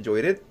hope you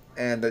enjoyed it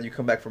and that you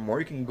come back for more.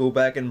 You can go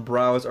back and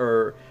browse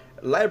our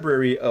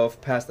library of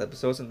past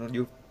episodes, and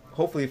you'll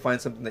hopefully find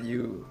something that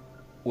you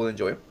will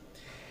enjoy.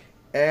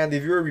 And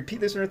if you're a repeat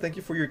listener, thank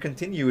you for your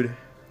continued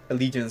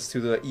allegiance to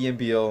the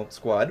EMBL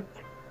squad.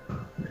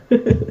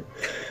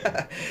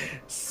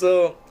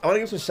 So I want to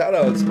give some shout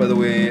outs, by the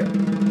way.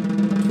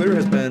 Twitter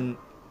has been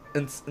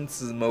in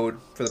mode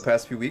for the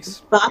past few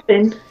weeks,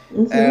 Bopping.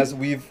 as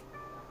we've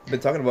been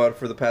talking about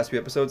for the past few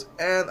episodes,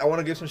 and I want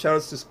to give some shout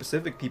outs to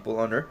specific people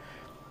on there.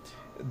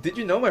 Did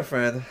you know, my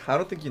friend, I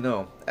don't think you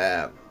know,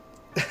 that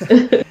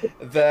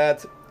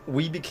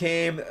we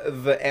became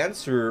the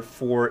answer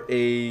for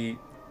a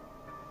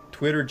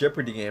Twitter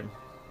Jeopardy game?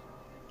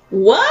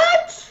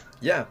 What?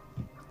 Yeah.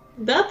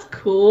 That's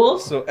cool.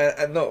 So,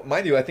 and no,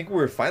 mind you, I think we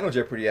were Final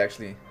Jeopardy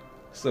actually.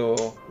 So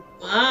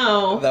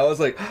Wow. that was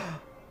like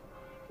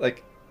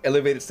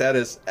elevated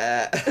status.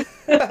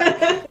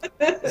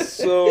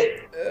 So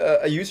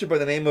a user by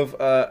the name of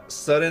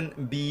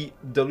Sudden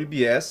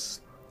BWBS,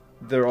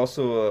 they're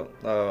also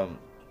a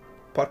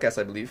podcast,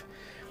 I believe.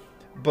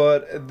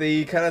 But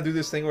they kind of do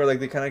this thing where like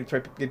they kind of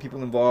try to get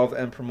people involved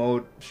and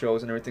promote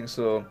shows and everything.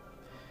 So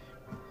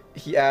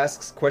he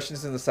asks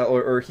questions in the style,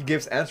 or he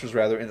gives answers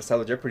rather in the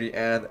style of Jeopardy,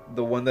 and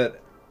the one that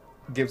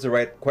gives the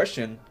right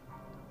question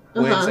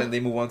wins, and they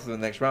move on to the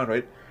next round,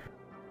 right?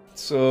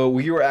 So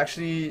we were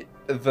actually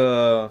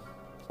the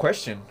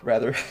question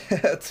rather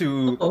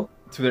to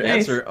their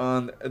nice. answer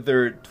on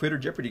their Twitter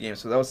Jeopardy game.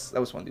 So that was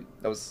fun, dude.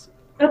 That's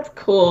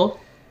cool.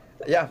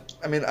 Yeah.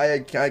 I mean, I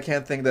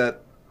can't thank that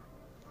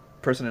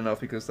person enough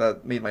because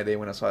that made my day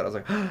when I saw it. I was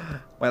like,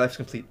 my life's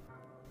complete.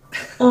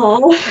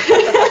 Oh.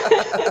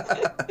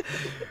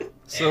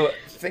 So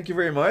thank you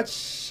very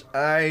much.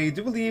 I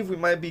do believe we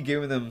might be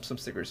giving them some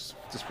stickers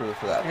just for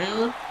that.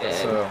 Good.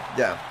 So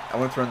yeah, I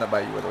want to run that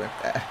by you, by the way,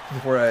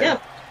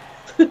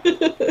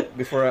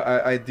 before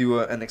I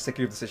do an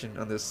executive decision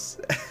on this.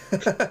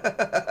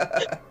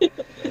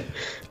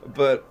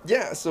 But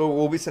yeah, so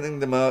we'll be sending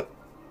them out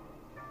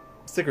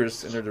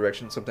stickers in their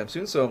direction sometime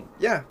soon. So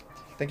yeah,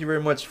 thank you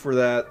very much for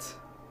that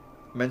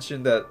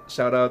mention, that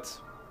shout out.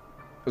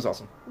 It was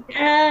awesome.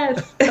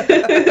 Yes.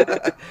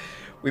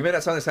 We may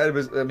not sound excited,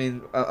 but I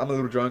mean, I'm a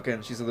little drunk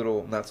and she's a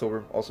little not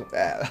sober also.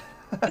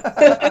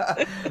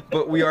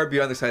 But we are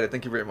beyond excited.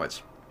 Thank you very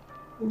much.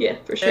 Yeah,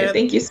 for sure. And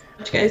thank you so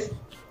much, guys.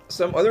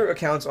 some other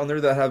accounts on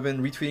there that have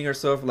been retweeting our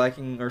stuff,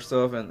 liking our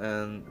stuff,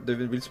 and they've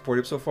been really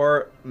supportive so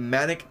far.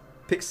 Manic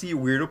Pixie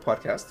Weirdo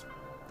Podcast.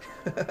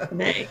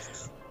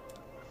 Nice.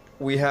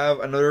 We have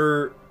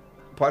another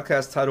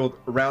podcast titled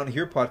Around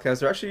Here Podcast.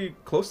 They're actually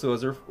close to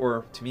us,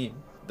 or to me.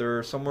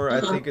 They're somewhere,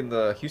 I think, in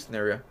the Houston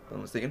area, if I'm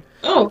not mistaken.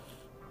 Oh,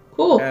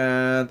 cool.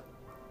 And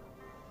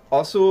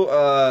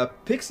Also,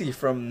 Pixie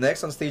from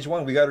Next on Stage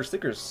 1, we got her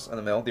stickers on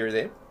the mail the other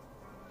day.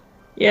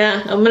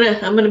 Yeah, I'm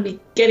gonna be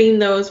getting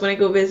those when I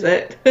go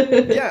visit.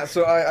 Yeah,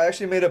 so I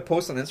actually made a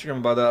post on Instagram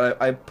about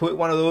that. I put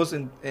one of those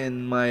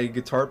in my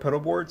guitar pedal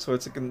board, so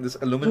it's like in this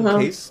aluminum Uh-huh.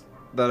 case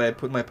that I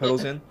put my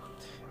pedals in,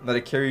 that I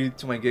carry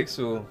to my gigs.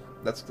 So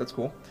that's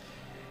cool.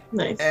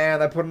 Nice.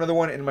 And I put another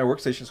one in my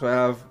workstation, so I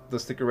have the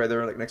sticker right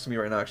there, like next to me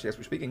right now, actually, as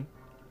we're speaking.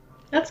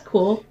 That's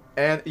cool.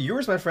 And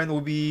yours, my friend,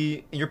 will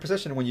be in your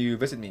possession when you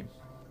visit me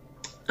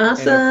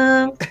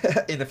Awesome.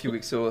 in a few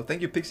weeks. So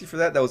thank you, Pixie, for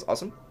that. That was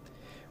awesome.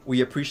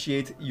 We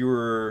appreciate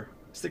your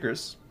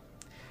stickers.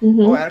 Oh,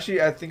 Mm-hmm.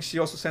 actually, I think she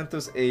also sent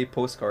us a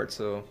postcard.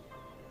 So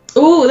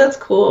Ooh, that's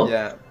cool.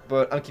 yeah,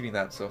 but I'm keeping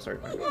that. So sorry.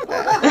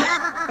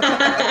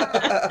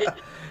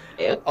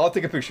 Yeah. I'll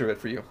take a picture of it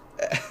for you.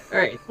 All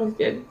right, sounds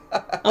good.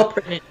 I'll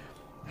print it.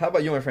 How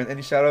about you, my friend?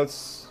 Any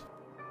shout-outs?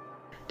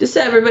 Just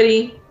to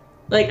everybody.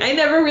 Like, I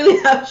never really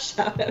have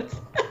shout-outs.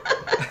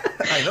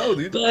 I know,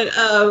 dude. But,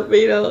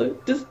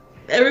 just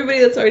everybody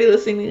that's already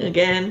listening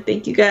again,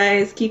 thank you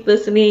guys. Keep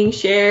listening.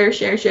 Share.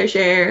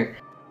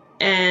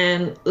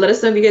 And let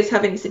us know if you guys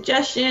have any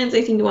suggestions,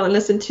 anything you want to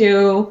listen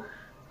to,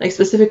 like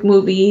specific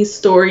movies,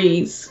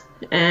 stories,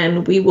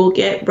 and we will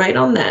get right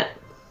on that.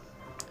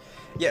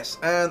 Yes,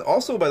 and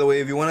also, by the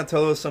way, if you want to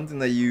tell us something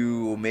that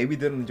you maybe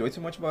didn't enjoy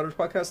too much about our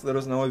podcast, let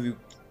us know. If you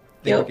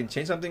think we can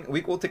change something, we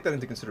will take that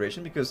into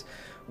consideration, because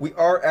we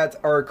are at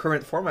our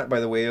current format, by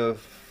the way,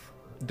 of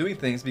doing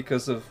things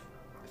because of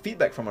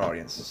feedback from our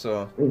audience.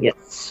 So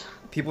Yes.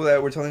 people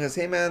that were telling us,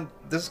 hey man,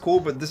 this is cool,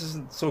 but this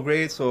isn't so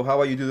great, so how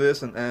about you do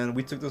this? And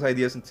we took those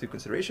ideas into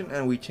consideration,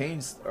 and we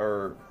changed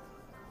our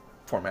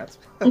format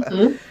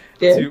Mm-hmm.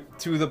 Yeah.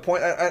 to the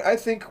point. I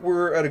think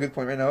we're at a good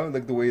point right now,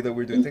 like the way that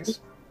we're doing things.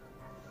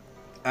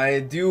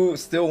 I do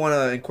still want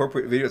to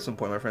incorporate video at some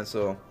point, my friend,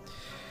 so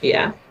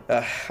Yeah.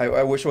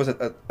 I wish I was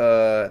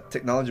a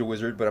technology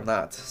wizard, but I'm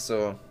not,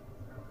 so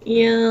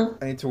Yeah.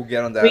 I need to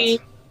get on that.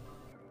 We-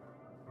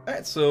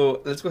 Alright,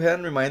 so let's go ahead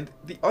and remind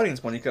the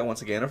audience, Monica,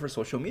 once again, of our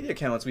social media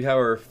accounts. We have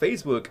our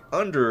Facebook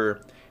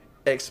under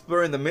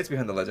Exploring the Myths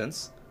Behind the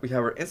Legends. We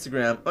have our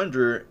Instagram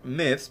under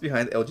Myths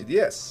Behind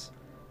LGDS.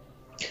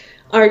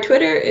 Our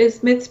Twitter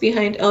is Myths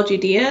Behind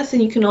LGDS,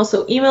 and you can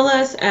also email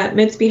us at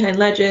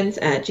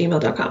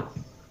mythsbehindlegends@gmail.com.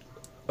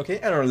 Okay,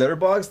 and our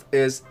letterbox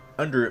is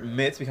under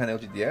Myths Behind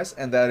LGDS,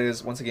 and that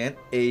is, once again,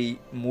 a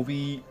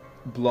movie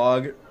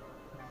blog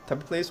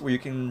type of place where you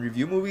can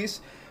review movies.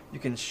 You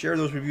can share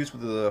those reviews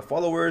with the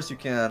followers. You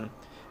can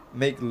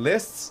make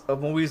lists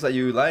of movies that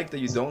you like, that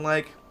you don't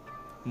like.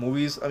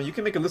 Movies, I mean, you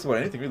can make a list about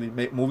anything, really.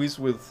 Make movies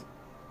with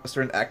a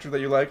certain actor that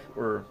you like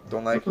or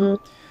don't like.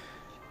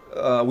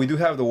 Mm-hmm. We do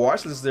have the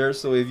watch list there,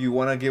 so if you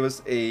want to give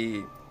us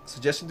a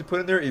suggestion to put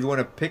in there, if you want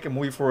to pick a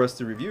movie for us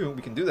to review,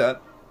 we can do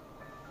that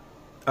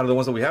out of the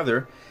ones that we have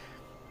there.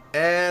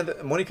 And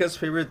Monica's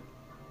favorite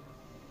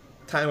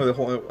time of the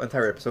whole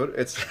entire episode,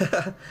 it's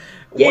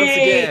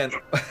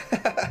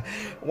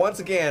once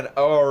again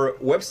our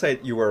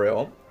website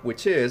URL,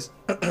 which is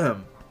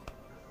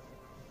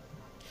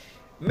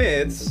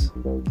myths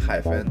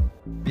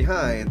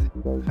behind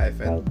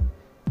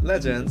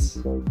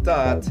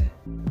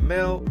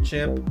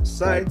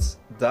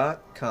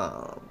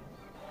legends.mailchimpsites.com.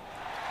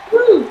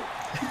 Woo!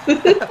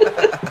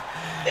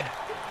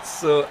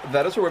 So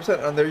that is our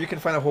website. On there you can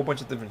find a whole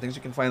bunch of different things.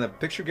 You can find a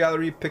picture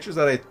gallery, pictures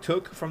that I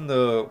took from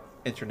the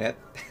internet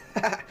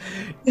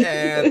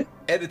and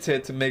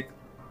edited to make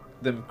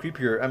them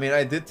creepier. I mean,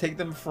 I did take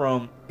them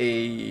from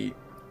a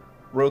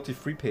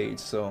royalty-free page,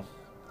 so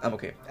I'm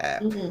okay.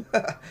 Mm-hmm.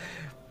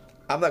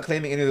 I'm not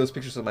claiming any of those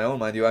pictures of my own,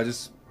 mind you. I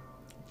just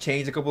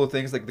changed a couple of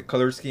things, like the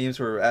color schemes,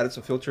 or added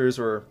some filters,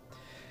 or...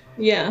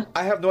 Yeah.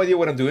 I have no idea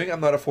what I'm doing.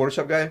 I'm not a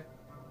Photoshop guy.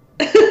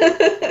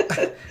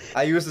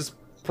 I use this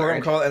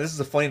program called, and this is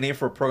a funny name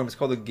for a program, it's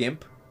called a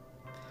GIMP.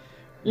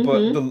 Mm-hmm.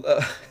 But the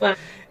Wow.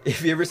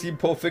 if you ever see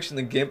Pulp Fiction,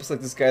 the GIMP is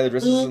like this guy that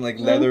dresses in like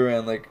leather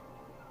and like...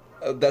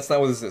 that's not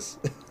what this is.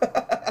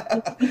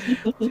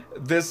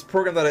 This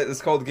program that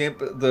is called GIMP,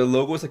 the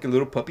logo is like a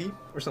little puppy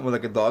or something,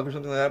 like a dog or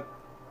something like that.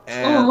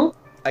 And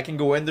I can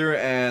go in there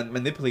and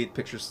manipulate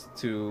pictures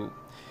to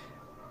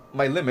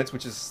my limits,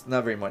 which is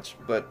not very much,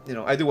 but you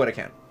know, I do what I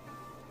can.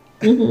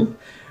 Mm-hmm.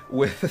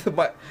 With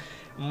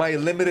my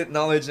limited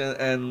knowledge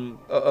and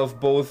of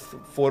both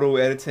photo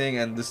editing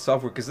and this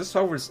software, because this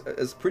software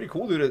is pretty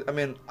cool, dude. I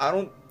mean, I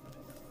don't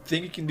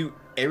think you can do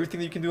everything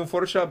that you can do in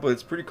Photoshop, but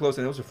it's pretty close,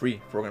 and it was a free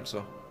program,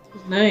 so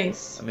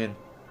Nice. I mean,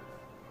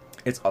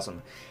 it's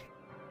awesome.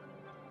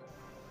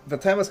 The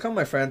time has come,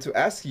 my friend, to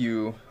ask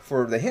you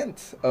for the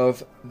hint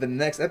of the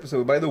next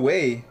episode. By the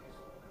way,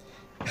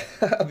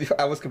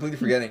 I was completely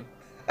forgetting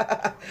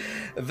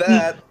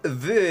that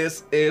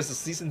this is the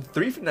season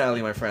 3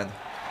 finale, my friend.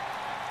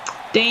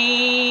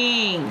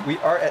 Dang. We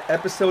are at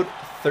episode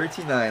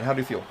 39. How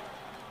do you feel?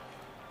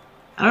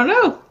 I don't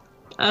know.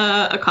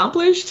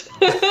 Accomplished.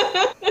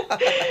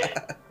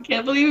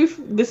 Can't believe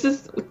this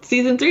is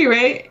season 3,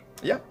 right?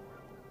 Yeah.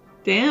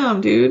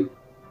 Damn, dude.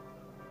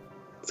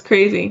 It's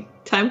crazy.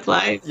 Time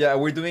flies. Yeah,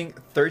 we're doing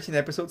 13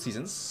 episode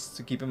seasons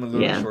to keep them a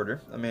little bit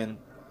shorter. I mean,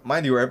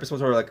 mind you, our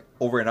episodes are like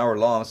over an hour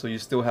long, so you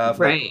still have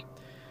Right.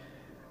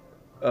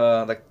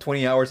 like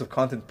 20 hours of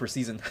content per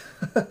season.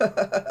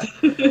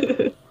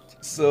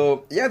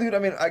 So yeah, dude. I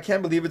mean, I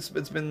can't believe it's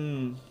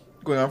been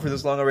going on for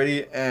this long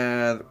already,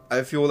 and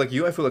I feel like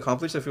you. I feel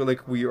accomplished. I feel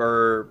like we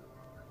are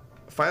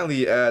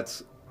finally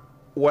at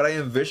what I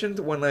envisioned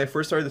when I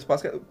first started this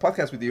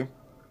podcast with you.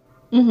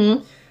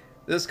 Mm-hmm.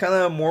 This is kind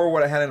of more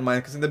what I had in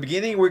mind because in the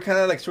beginning we're kind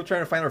of like still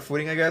trying to find our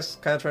footing, I guess,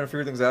 kind of trying to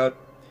figure things out.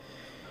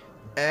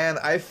 And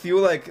I feel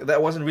like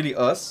that wasn't really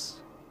us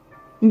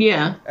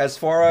Yeah. as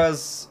far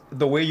as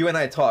the way you and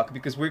I talk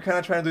because we're kind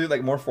of trying to do it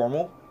like more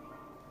formal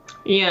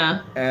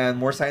Yeah. and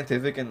more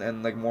scientific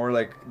and like more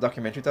like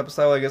documentary type of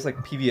style, I guess, like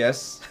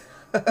PBS.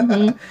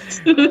 Mm-hmm.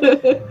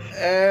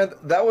 And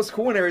that was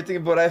cool and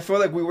everything, but I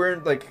felt like we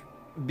weren't like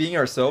being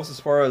ourselves as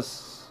far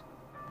as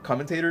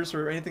commentators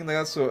or anything like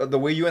that. So the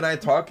way you and I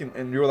talk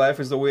in real life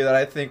is the way that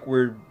I think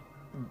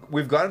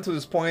we've gotten to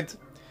this point.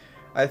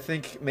 I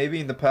think maybe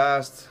in the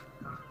past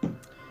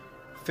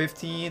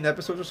 15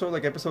 episodes or so,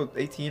 like episode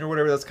 18 or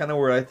whatever, that's kind of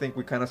where I think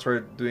we kind of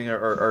started doing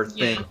our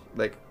thing. Yeah.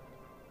 Like,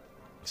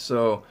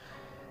 so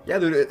yeah,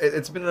 dude,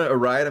 it's been a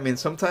ride. I mean,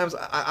 sometimes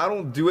I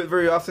don't do it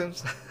very often,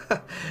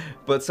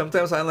 but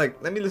sometimes I'm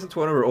like, let me listen to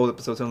one of our old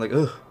episodes. And I'm like,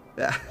 ugh,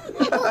 yeah.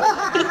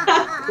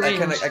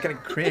 I kind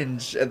of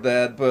cringe at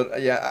that,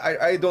 but yeah,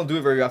 I don't do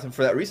it very often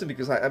for that reason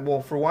because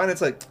well, for one,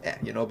 it's like,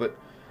 but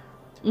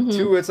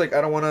two, it's like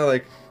I don't want to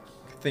like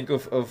think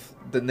of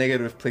the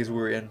negative place we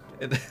were in.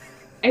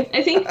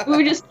 I think we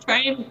were just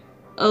trying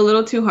a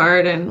little too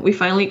hard, and we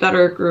finally got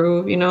our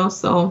groove,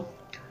 so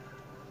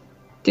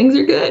things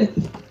are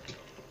good.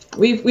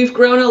 We've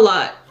grown a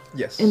lot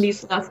Yes. in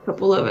these last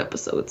couple of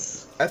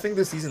episodes. I think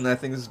this season,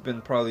 this has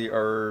been probably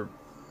our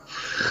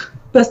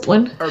Best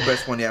one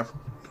best one, yeah.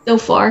 so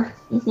far.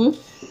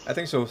 I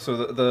think so. So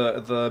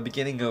the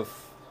beginning of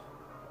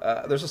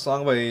there's a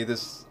song by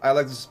I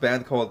like this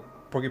band called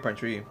Porcupine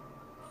Tree.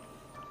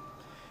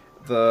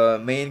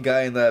 The main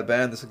guy in that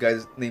band is a guy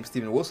named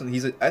Steven Wilson.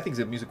 I think he's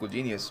a musical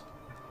genius.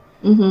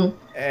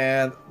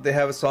 And they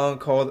have a song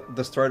called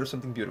 "The Start of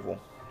Something Beautiful."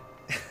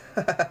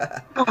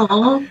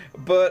 Aww.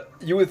 But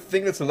you would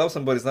think it's a love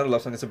song, but it's not a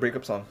love song. It's a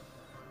breakup song.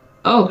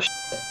 Oh,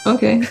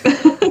 okay.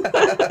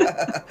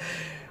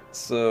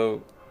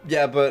 So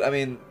yeah, but I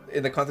mean,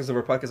 in the context of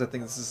our podcast, I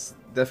think this is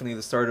definitely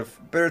the start of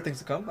better things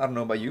to come. I don't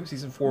know about you.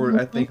 Season 4,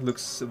 I think,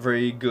 looks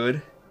very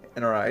good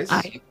in our eyes.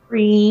 I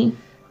agree.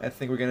 I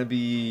think we're gonna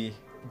be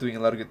doing a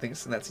lot of good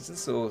things in that season.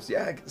 So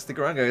yeah, stick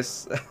around,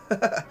 guys.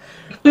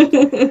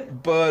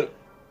 But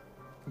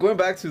going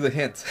back to the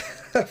hint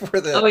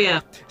for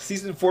the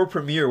season 4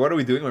 premiere, what are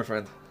we doing, my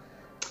friend?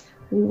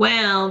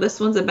 Well, this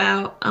one's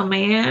about a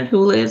man who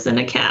lives in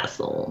a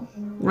castle,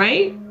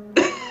 right?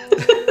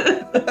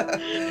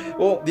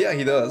 Well, yeah,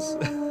 he does.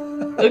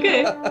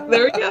 Okay,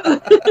 there we go.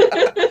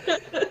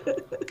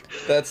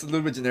 That's a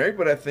little bit generic,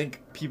 but I think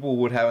people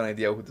would have an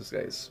idea who this guy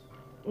is.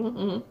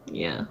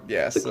 Yeah.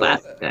 Yeah, it's a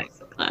classic,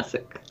 guys. A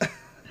classic.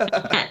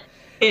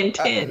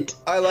 Intent.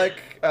 I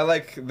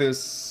like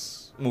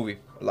this movie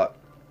a lot.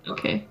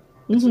 Okay.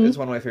 It's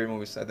one of my favorite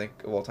movies, I think,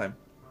 of all time.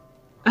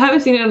 I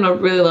haven't seen it in a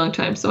really long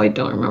time, so I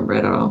don't remember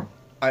it at all.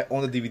 I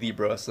own the DVD,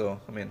 bro, so,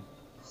 I mean...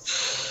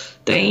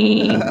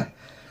 Dang.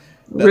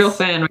 Real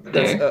fan right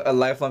there. That's a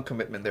lifelong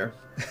commitment there.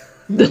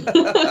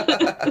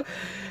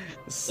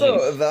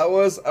 So, that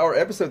was our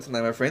episode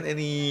tonight, my friend.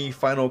 Any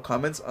final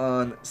comments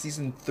on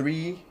Season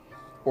 3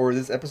 or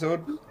this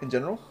episode in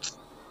general?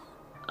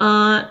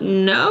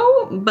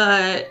 No,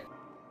 but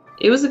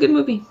it was a good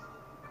movie.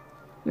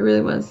 It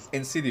really was.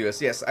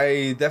 Insidious, yes.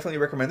 I definitely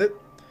recommend it.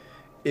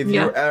 If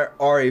you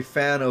are a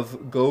fan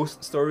of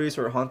ghost stories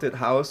or haunted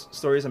house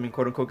stories, I mean,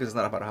 quote unquote, because it's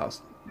not about a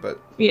house, but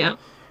yeah,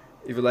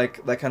 if you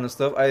like that kind of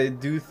stuff, I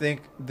do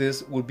think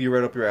this would be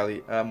right up your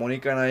alley.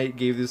 Monica and I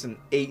gave this an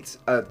 8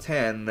 out of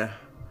 10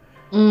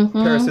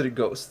 parasitic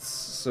ghosts.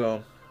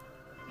 So,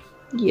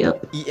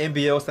 yep.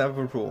 EMBL stamp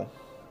of approval.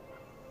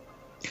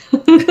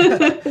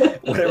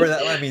 Whatever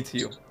that might mean to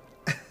you.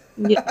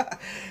 Yeah.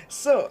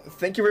 So,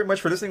 thank you very much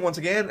for listening once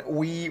again.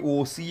 We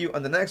will see you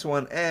on the next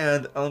one,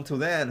 and until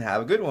then,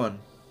 have a good one.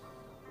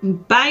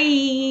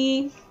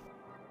 Bye.